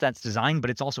 So yes, that's design, but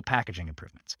it's also packaging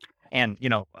improvements. And,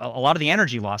 a lot of the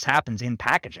energy loss happens in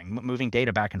packaging, moving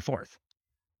data back and forth.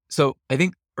 So I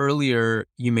think earlier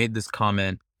you made this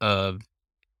comment of,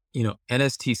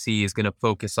 NSTC is going to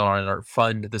focus on or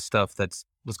fund the stuff that's,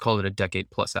 let's call it a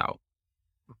decade plus out.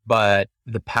 But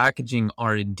the packaging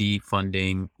R&D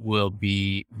funding will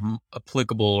be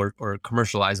applicable or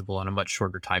commercializable on a much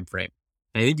shorter time frame.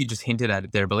 And I think you just hinted at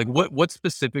it there, but what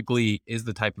specifically is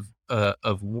the type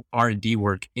of R&D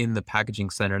work in the packaging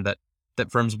center that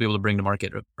firms will be able to bring to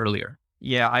market earlier?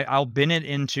 Yeah, I'll bin it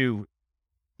into,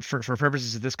 for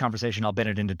purposes of this conversation, I'll bin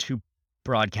it into two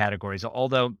broad categories,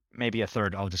 although maybe a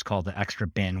third I'll just call the extra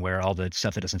bin, where all the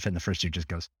stuff that doesn't fit in the first two just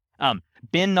goes.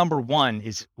 Bin number one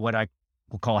is what I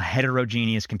we'll call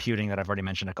heterogeneous computing, that I've already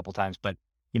mentioned a couple times. But,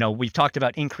 we've talked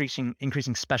about increasing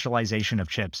specialization of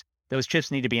chips. Those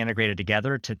chips need to be integrated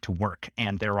together to work.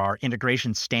 And there are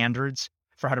integration standards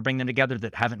for how to bring them together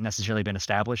that haven't necessarily been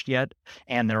established yet.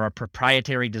 And there are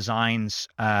proprietary designs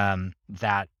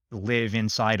that live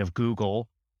inside of Google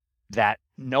that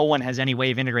no one has any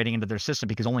way of integrating into their system,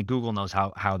 because only Google knows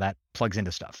how that plugs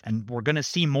into stuff. And we're going to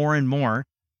see more and more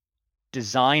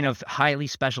design of highly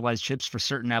specialized chips for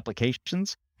certain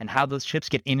applications, and how those chips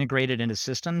get integrated into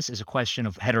systems is a question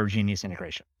of heterogeneous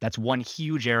integration. That's one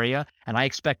huge area. And I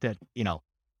expect that,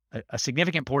 a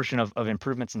significant portion of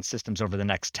improvements in systems over the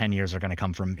next 10 years are going to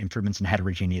come from improvements in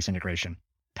heterogeneous integration,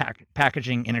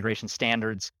 packaging integration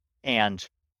standards, and,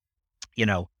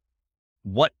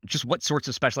 what sorts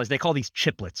of specialized, they call these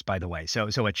chiplets, by the way. So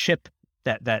a chip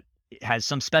that has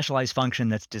some specialized function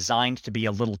that's designed to be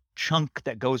a little chunk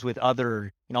that goes with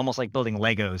other, almost like building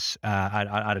Legos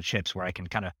out of chips, where I can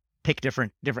kind of pick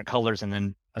different colors and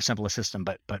then assemble a system,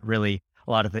 but really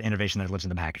a lot of the innovation that lives in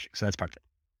the packaging. So that's part of it.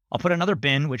 I'll put another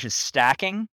bin, which is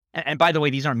stacking. And by the way,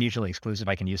 these aren't mutually exclusive.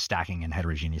 I can use stacking and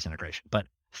heterogeneous integration, but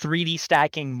 3D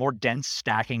stacking, more dense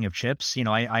stacking of chips.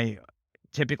 I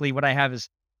typically what I have is,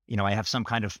 I have some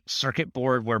kind of circuit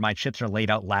board where my chips are laid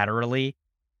out laterally.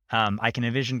 I can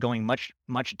envision going much,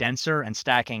 much denser and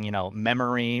stacking,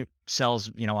 memory cells,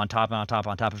 on top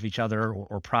of each other,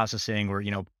 or processing, or,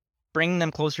 bringing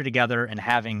them closer together and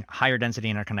having higher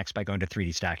density interconnects by going to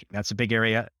 3D stacking. That's a big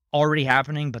area already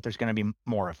happening, but there's going to be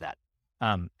more of that.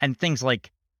 And things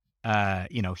like,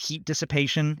 heat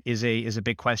dissipation is a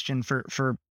big question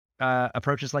for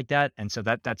approaches like that. And so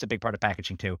that's a big part of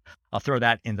packaging too. I'll throw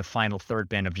that in the final third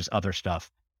bin of just other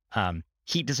stuff.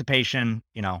 Heat dissipation,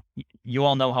 you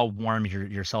all know how warm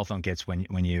your cell phone gets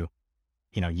when you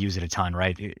use it a ton,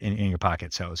 right, in your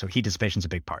pocket. So heat dissipation is a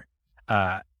big part.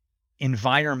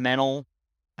 Environmental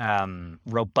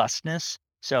robustness.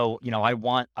 So I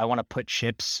want to put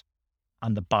chips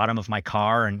on the bottom of my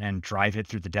car and drive it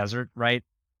through the desert, right?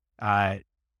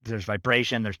 There's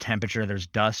vibration, there's temperature, there's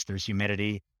dust, there's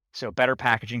humidity. So better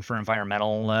packaging for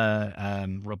environmental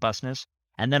robustness,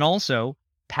 and then also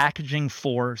packaging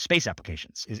for space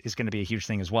applications is going to be a huge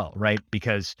thing as well, right?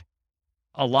 Because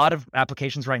a lot of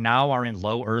applications right now are in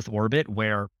low Earth orbit,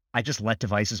 where I just let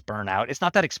devices burn out. It's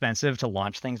not that expensive to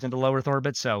launch things into low Earth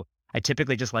orbit, so I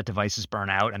typically just let devices burn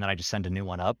out and then I just send a new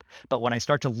one up. But when I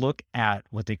start to look at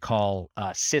what they call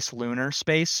cislunar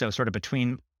space, so sort of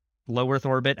between low Earth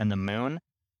orbit and the moon,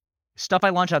 stuff I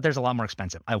launch out there is a lot more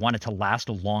expensive. I want it to last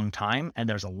a long time, and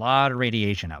there's a lot of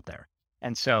radiation out there.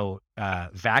 And so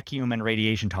vacuum and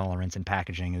radiation tolerance in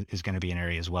packaging is going to be an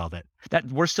area as well that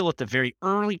we're still at the very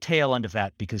early tail end of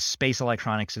that, because space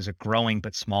electronics is a growing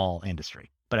but small industry.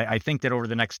 But I think that over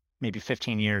the next maybe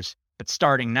 15 years, but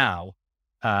starting now,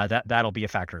 that'll be a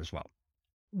factor as well.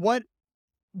 What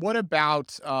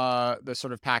about the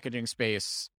sort of packaging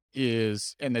space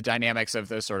is, and the dynamics of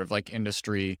the sort of like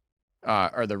industry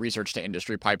or the research to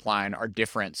industry pipeline are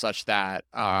different, such that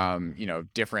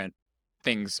different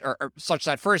things are such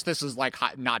that first, this is like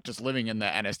not just living in the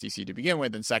NSTC to begin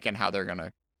with, and second, how they're going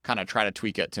to kind of try to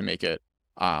tweak it to make it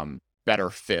better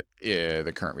fit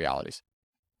the current realities.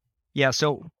 Yeah,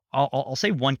 so I'll say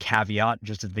one caveat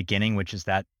just at the beginning, which is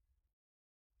that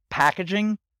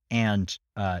packaging and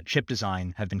chip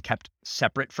design have been kept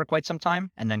separate for quite some time,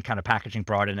 and then kind of packaging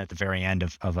brought in at the very end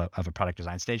of a product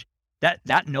design stage.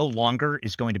 That no longer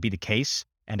is going to be the case.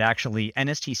 And actually,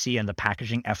 NSTC and the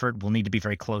packaging effort will need to be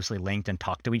very closely linked and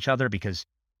talk to each other, because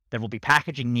there will be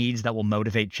packaging needs that will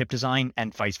motivate chip design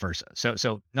and vice versa.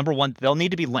 So number one, they'll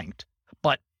need to be linked,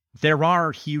 but there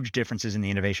are huge differences in the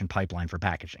innovation pipeline for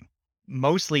packaging.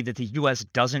 Mostly that the U.S.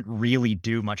 doesn't really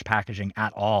do much packaging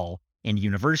at all in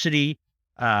university.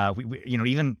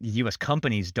 Even the U.S.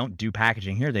 companies don't do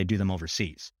packaging here; they do them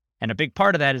overseas. And a big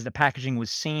part of that is that packaging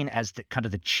was seen as the kind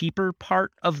of the cheaper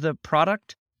part of the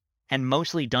product, and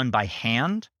mostly done by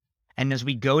hand. And as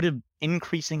we go to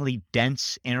increasingly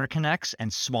dense interconnects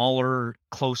and smaller,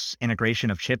 close integration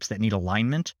of chips that need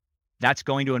alignment, that's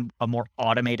going to a more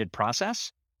automated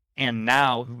process. And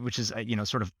now, which is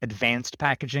sort of advanced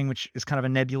packaging, which is kind of a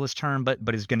nebulous term, but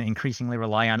is going to increasingly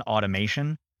rely on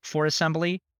automation for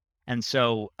assembly. And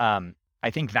so I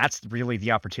think that's really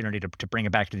the opportunity to bring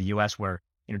it back to the U.S., where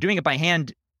doing it by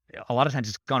hand, a lot of times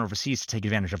it's gone overseas to take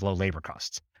advantage of low labor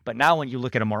costs. But now when you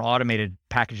look at a more automated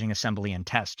packaging assembly and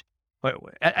test,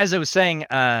 as I was saying,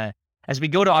 as we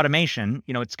go to automation,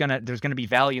 there's gonna be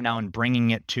value now in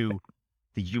bringing it to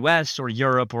the U.S. or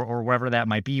Europe or wherever that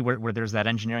might be, where there's that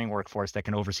engineering workforce that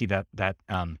can oversee that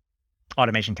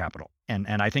automation capital. And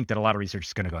I think that a lot of research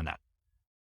is going to go in that.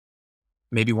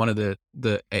 Maybe one of the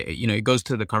it goes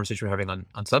to the conversation we're having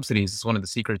on subsidies. It's one of the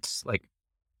secrets. Like,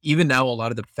 even now, a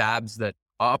lot of the fabs that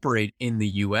operate in the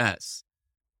U.S.,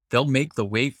 they'll make the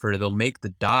wafer, they'll make the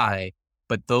die,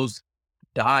 but those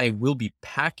die will be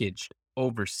packaged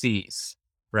overseas,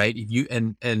 right? If you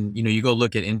you go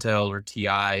look at Intel or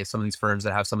TI, some of these firms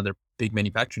that have some of their big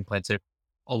manufacturing plants there,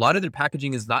 a lot of their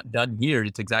packaging is not done here.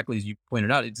 It's exactly as you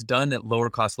pointed out. It's done at lower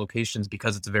cost locations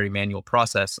because it's a very manual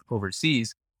process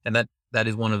overseas, and that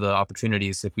is one of the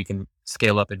opportunities, if we can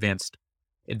scale up advanced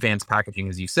packaging,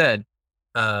 as you said,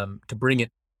 to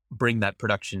bring that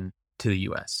production to the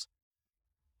U.S.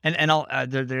 And I'll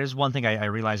there's one thing I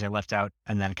realized I left out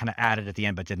and then kind of added at the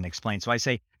end but didn't explain. So I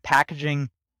say packaging,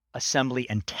 assembly,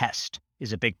 and test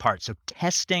is a big part. So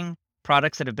testing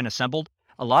products that have been assembled,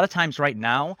 a lot of times right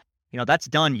now, that's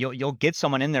done. You'll get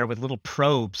someone in there with little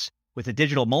probes with a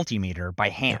digital multimeter by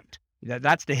hand.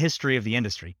 That's the history of the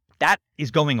industry. That is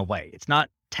going away.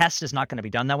 Test is not going to be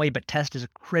done that way, but test is a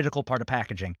critical part of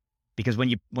packaging, because when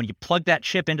you plug that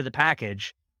chip into the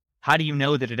package, how do you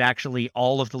know that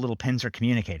all of the little pins are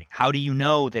communicating? How do you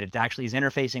know that it actually is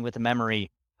interfacing with the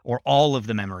memory or all of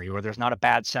the memory, or there's not a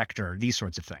bad sector, these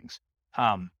sorts of things?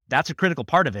 That's a critical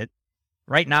part of it.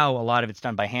 Right now, a lot of it's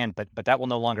done by hand, but that will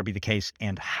no longer be the case.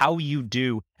 And how you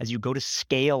do, as you go to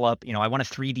scale up, I want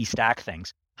to 3D stack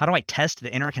things. How do I test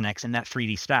the interconnects in that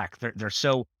 3D stack?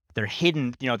 They're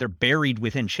hidden, they're buried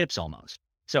within chips almost.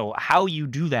 So how you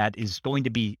do that is going to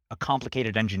be a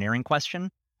complicated engineering question,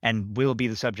 and will be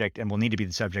the subject, and will need to be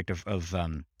the subject of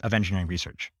engineering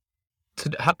research. So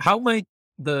how might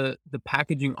the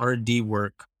packaging R&D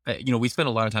work? We spent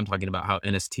a lot of time talking about how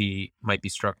NST might be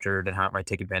structured and how it might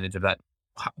take advantage of that.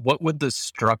 What would the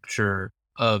structure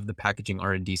of the packaging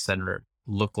R&D center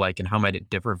look like, and how might it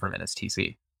differ from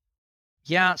NSTC?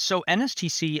 Yeah, so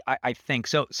NSTC, I think,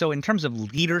 so in terms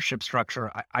of leadership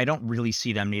structure, I don't really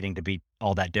see them needing to be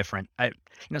all that different.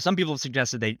 Some people have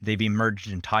suggested they be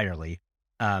merged entirely.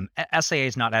 SAA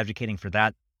is not advocating for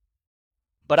that,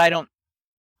 but I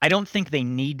don't think they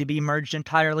need to be merged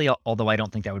entirely, although I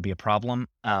don't think that would be a problem.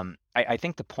 I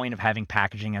think the point of having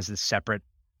packaging as this separate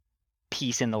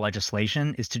piece in the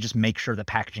legislation is to just make sure that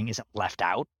packaging isn't left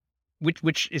out,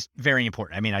 which is very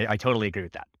important. I mean, I totally agree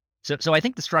with that. So I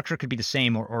think the structure could be the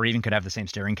same, or even could have the same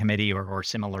steering committee or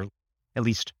similar, at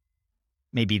least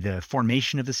maybe the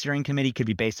formation of the steering committee could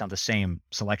be based on the same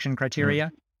selection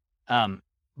criteria.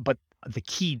 But the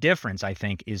key difference, I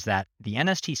think, is that the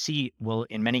NSTC will,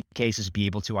 in many cases, be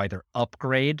able to either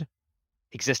upgrade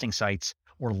existing sites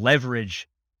or leverage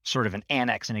sort of an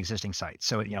annex in existing sites.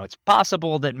 So, it's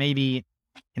possible that maybe,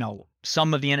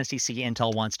 some of the NSTC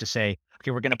intel wants to say,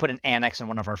 okay, we're going to put an annex in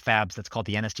one of our fabs that's called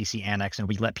the NSTC annex, and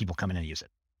we let people come in and use it.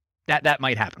 That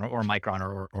might happen, or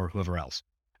Micron or whoever else.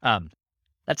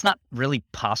 That's not really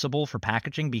possible for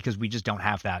packaging because we just don't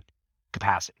have that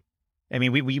capacity. I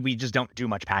mean, we just don't do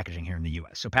much packaging here in the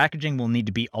US. So packaging will need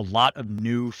to be a lot of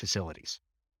new facilities.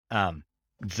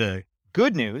 The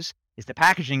good news is that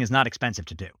packaging is not expensive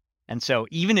to do. And so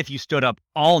even if you stood up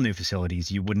all new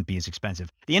facilities, you wouldn't be as expensive.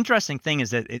 The interesting thing is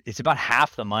that it's about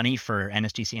half the money for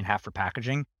NSTC and half for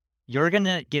packaging. You're going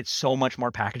to get so much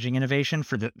more packaging innovation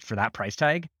for that price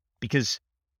tag because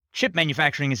chip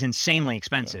manufacturing is insanely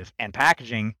expensive and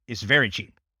packaging is very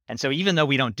cheap. And so even though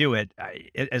we don't do it,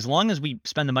 as long as we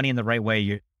spend the money in the right way,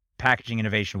 your packaging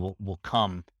innovation will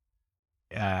come.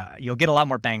 You'll get a lot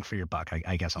more bang for your buck,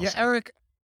 I guess I'll say. Eric,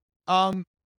 how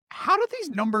do these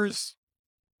numbers,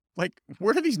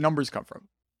 where do these numbers come from?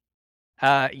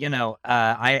 I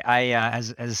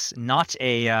as not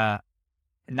a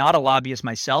lobbyist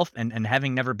myself and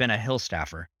having never been a Hill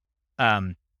staffer,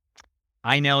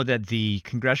 I know that the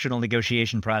congressional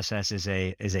negotiation process is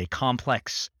a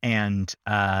complex and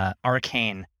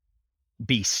arcane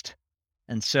beast.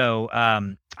 And so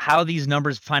how these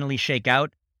numbers finally shake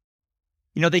out,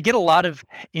 they get a lot of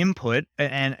input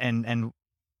and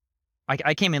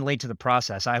I came in late to the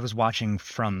process. I was watching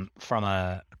from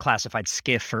a classified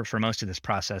skiff for most of this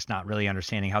process, not really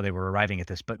understanding how they were arriving at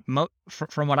this. But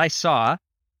from what I saw,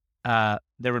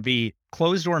 there would be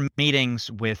closed door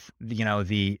meetings with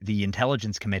the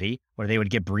intelligence committee where they would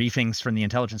get briefings from the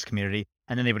intelligence community,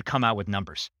 and then they would come out with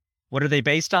numbers. What are they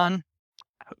based on?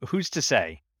 Who's to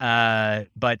say?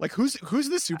 But who's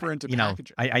the super into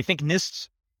packaging? I think NIST.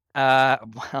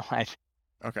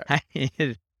 Okay.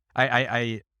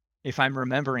 If I'm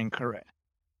remembering correct,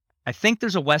 I think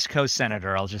there's a West Coast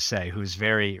senator, I'll just say, who's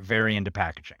very, very into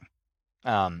packaging,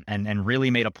 and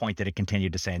really made a point that it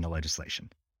continued to say in the legislation.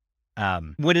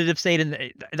 Would it have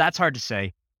stayed that's hard to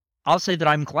say. I'll say that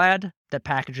I'm glad that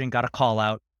packaging got a call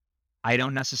out. I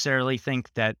don't necessarily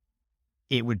think that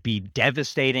it would be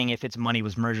devastating if its money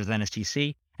was merged with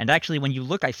NSTC. And actually, when you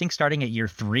look, I think starting at year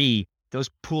 3, those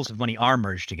pools of money are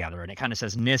merged together. And it kind of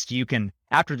says, NIST,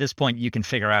 after this point, you can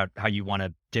figure out how you want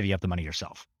to divvy up the money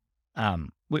yourself,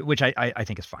 which I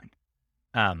think is fine.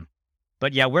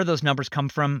 But yeah, where those numbers come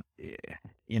from,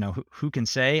 who can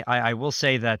say? I will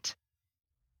say that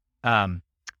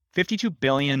 $52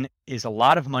 billion is a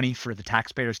lot of money for the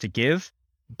taxpayers to give,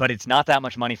 but it's not that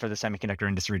much money for the semiconductor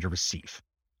industry to receive.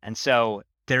 And so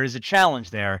there is a challenge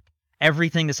there.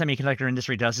 Everything the semiconductor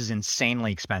industry does is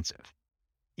insanely expensive.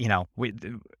 The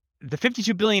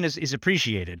 $52 billion is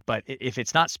appreciated, but if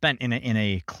it's not spent in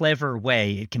a clever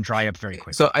way, it can dry up very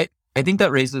quickly. So I think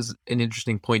that raises an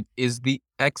interesting point. Is the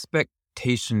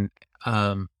expectation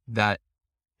that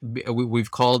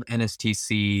we've called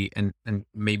NSTC and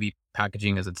maybe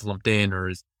packaging as it's lumped in or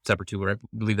is separate to, where I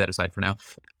leave that aside for now,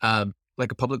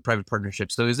 like a public-private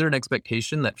partnership. So is there an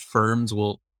expectation that firms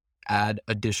will add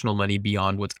additional money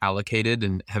beyond what's allocated,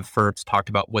 and have firms talked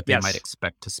about what they might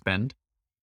expect to spend?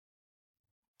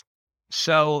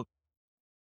 So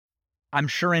I'm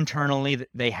sure internally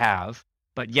they have,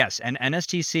 but yes, and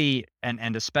NSTC,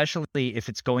 and especially if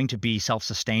it's going to be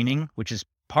self-sustaining, which is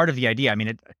part of the idea. I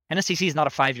mean, NSTC is not a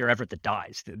 5-year effort that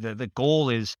dies. The goal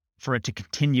is for it to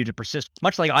continue to persist,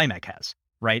 much like IMEC has,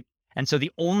 right? And so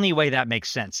the only way that makes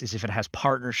sense is if it has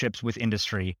partnerships with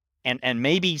industry and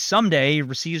maybe someday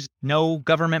receives no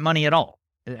government money at all.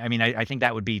 I mean, I think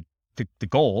that would be the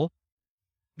goal.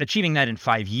 Achieving that in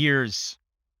 5 years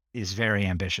is very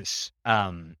ambitious.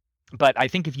 But I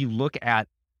think if you look at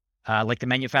like the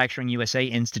Manufacturing USA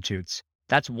Institutes,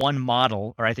 that's one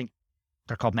model, or I think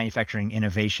they're called Manufacturing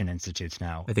Innovation Institutes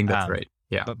now. I think that's right.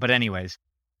 Yeah. But anyways,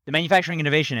 the Manufacturing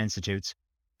Innovation Institutes,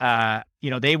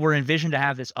 they were envisioned to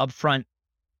have this upfront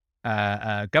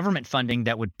government funding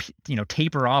that would,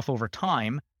 taper off over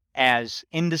time as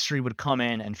industry would come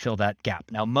in and fill that gap.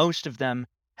 Now, most of them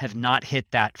have not hit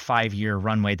that 5-year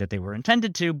runway that they were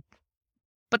intended to,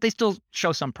 but they still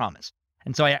show some promise.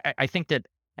 And so I think that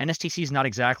NSTC is not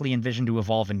exactly envisioned to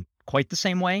evolve in quite the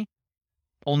same way,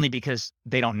 only because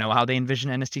they don't know how they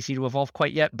envision NSTC to evolve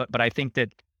quite yet. But I think that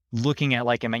looking at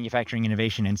like a Manufacturing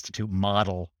Innovation Institute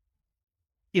model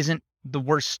isn't the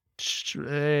worst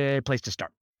place to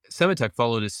start. Semitech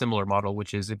followed a similar model,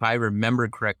 which is, if I remember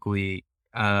correctly,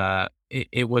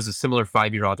 it was a similar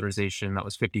 5-year authorization that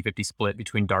was 50-50 split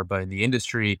between DARPA and the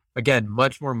industry. Again,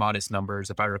 much more modest numbers.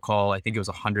 If I recall, I think it was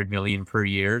 100 million per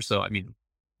year. So, I mean,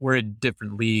 we're in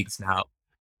different leagues now.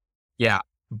 Yeah.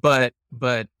 But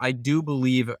I do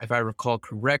believe, if I recall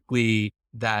correctly,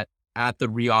 that at the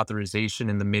reauthorization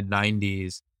in the mid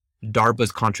 90s,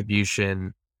 DARPA's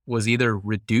contribution was either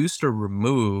reduced or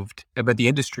removed, but the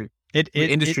industry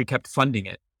kept funding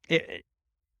it.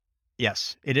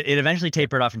 Yes, it eventually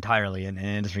tapered off entirely, and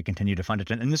industry continued to fund it.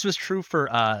 And this was true for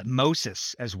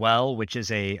MOSIS as well, which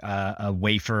is a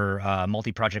wafer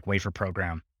multi-project wafer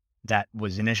program that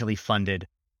was initially funded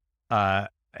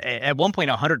at one point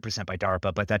 100% by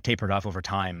DARPA, but that tapered off over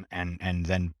time, and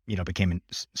then became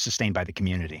sustained by the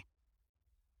community.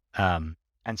 And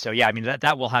so yeah, I mean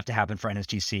that will have to happen for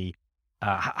NSGC.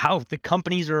 How the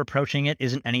companies are approaching it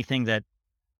isn't anything that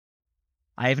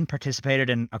I haven't participated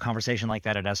in a conversation like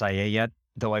that at SIA yet,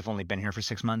 though I've only been here for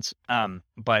 6 months.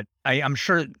 But I'm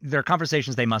sure there are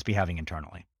conversations they must be having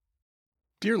internally.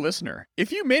 Dear listener,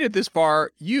 if you made it this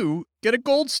far, you get a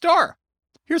gold star.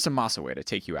 Here's some Masawe to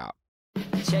take you out.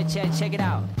 Check it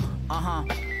out.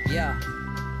 Yeah.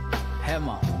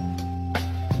 Hammer.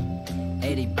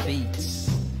 80 beats.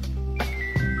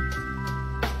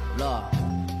 Look.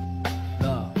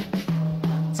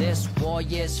 This war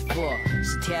也是富，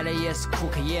是甜的也是苦，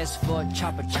可也是富。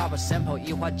chopper sample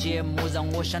一话节目让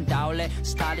我想到的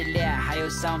是他的脸，还有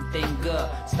something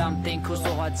good，something cool。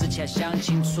说话之前想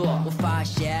清楚，我发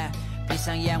现。闭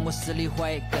上眼，我视力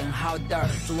会更好点儿。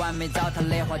昨晚没找他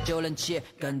的话，就能起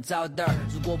更早点儿。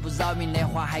如果不扰民的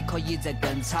话，还可以再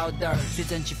更吵点儿。水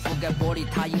蒸气覆盖玻璃，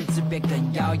它影子别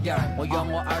更耀眼儿。我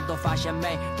用我耳朵发现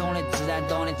美，懂得自然，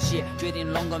懂得起。决定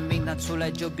弄个名堂出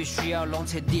来，就必须要弄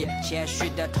彻底。谦虚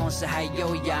的同时还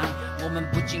有样，我们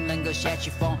不仅能够掀起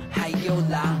风，还有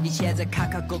浪。以前在卡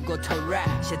卡狗狗头软，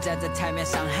现在在台面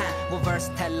上喊。我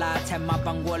verse 太辣，太麻，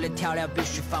把我的调料必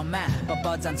须放满。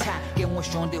爆炸产，给我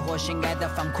兄弟伙心。爱的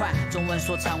放款，中文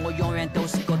说唱我永远都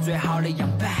是个最好的样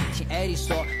板。听 AD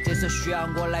说，这首需要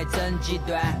我来整几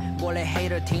段，我的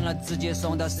hater 听了直接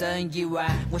送到省1万。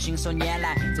我信手拈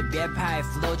来，这编排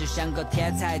flow 就像个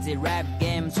天才，这 rap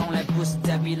game 从来不是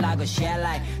在比哪个先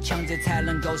来，强者才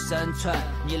能够生存。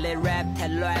你的 rap 太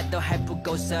乱，都还不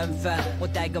够身份。我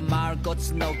带个马尔歌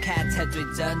词 no cat 才最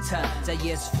真诚，在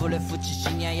夜市府的夫妻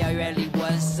信念要远离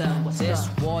纹身。这是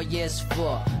我也是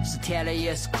富，是甜的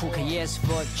也是苦，可也是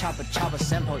富。chopper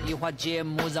sample 一话节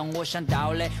目让我想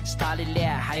到的是他的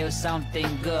脸，还有 something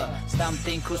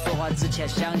good，something cool。说话之前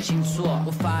想清楚，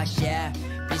我发现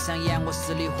闭上眼我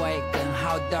视力会更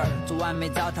好点儿。昨晚没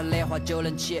找他的话，就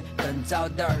能起更早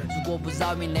点儿。如果不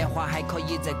扰民的话，还可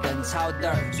以再更吵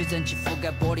点儿。水蒸气覆盖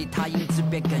玻璃，它影子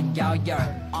别更耀眼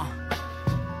儿。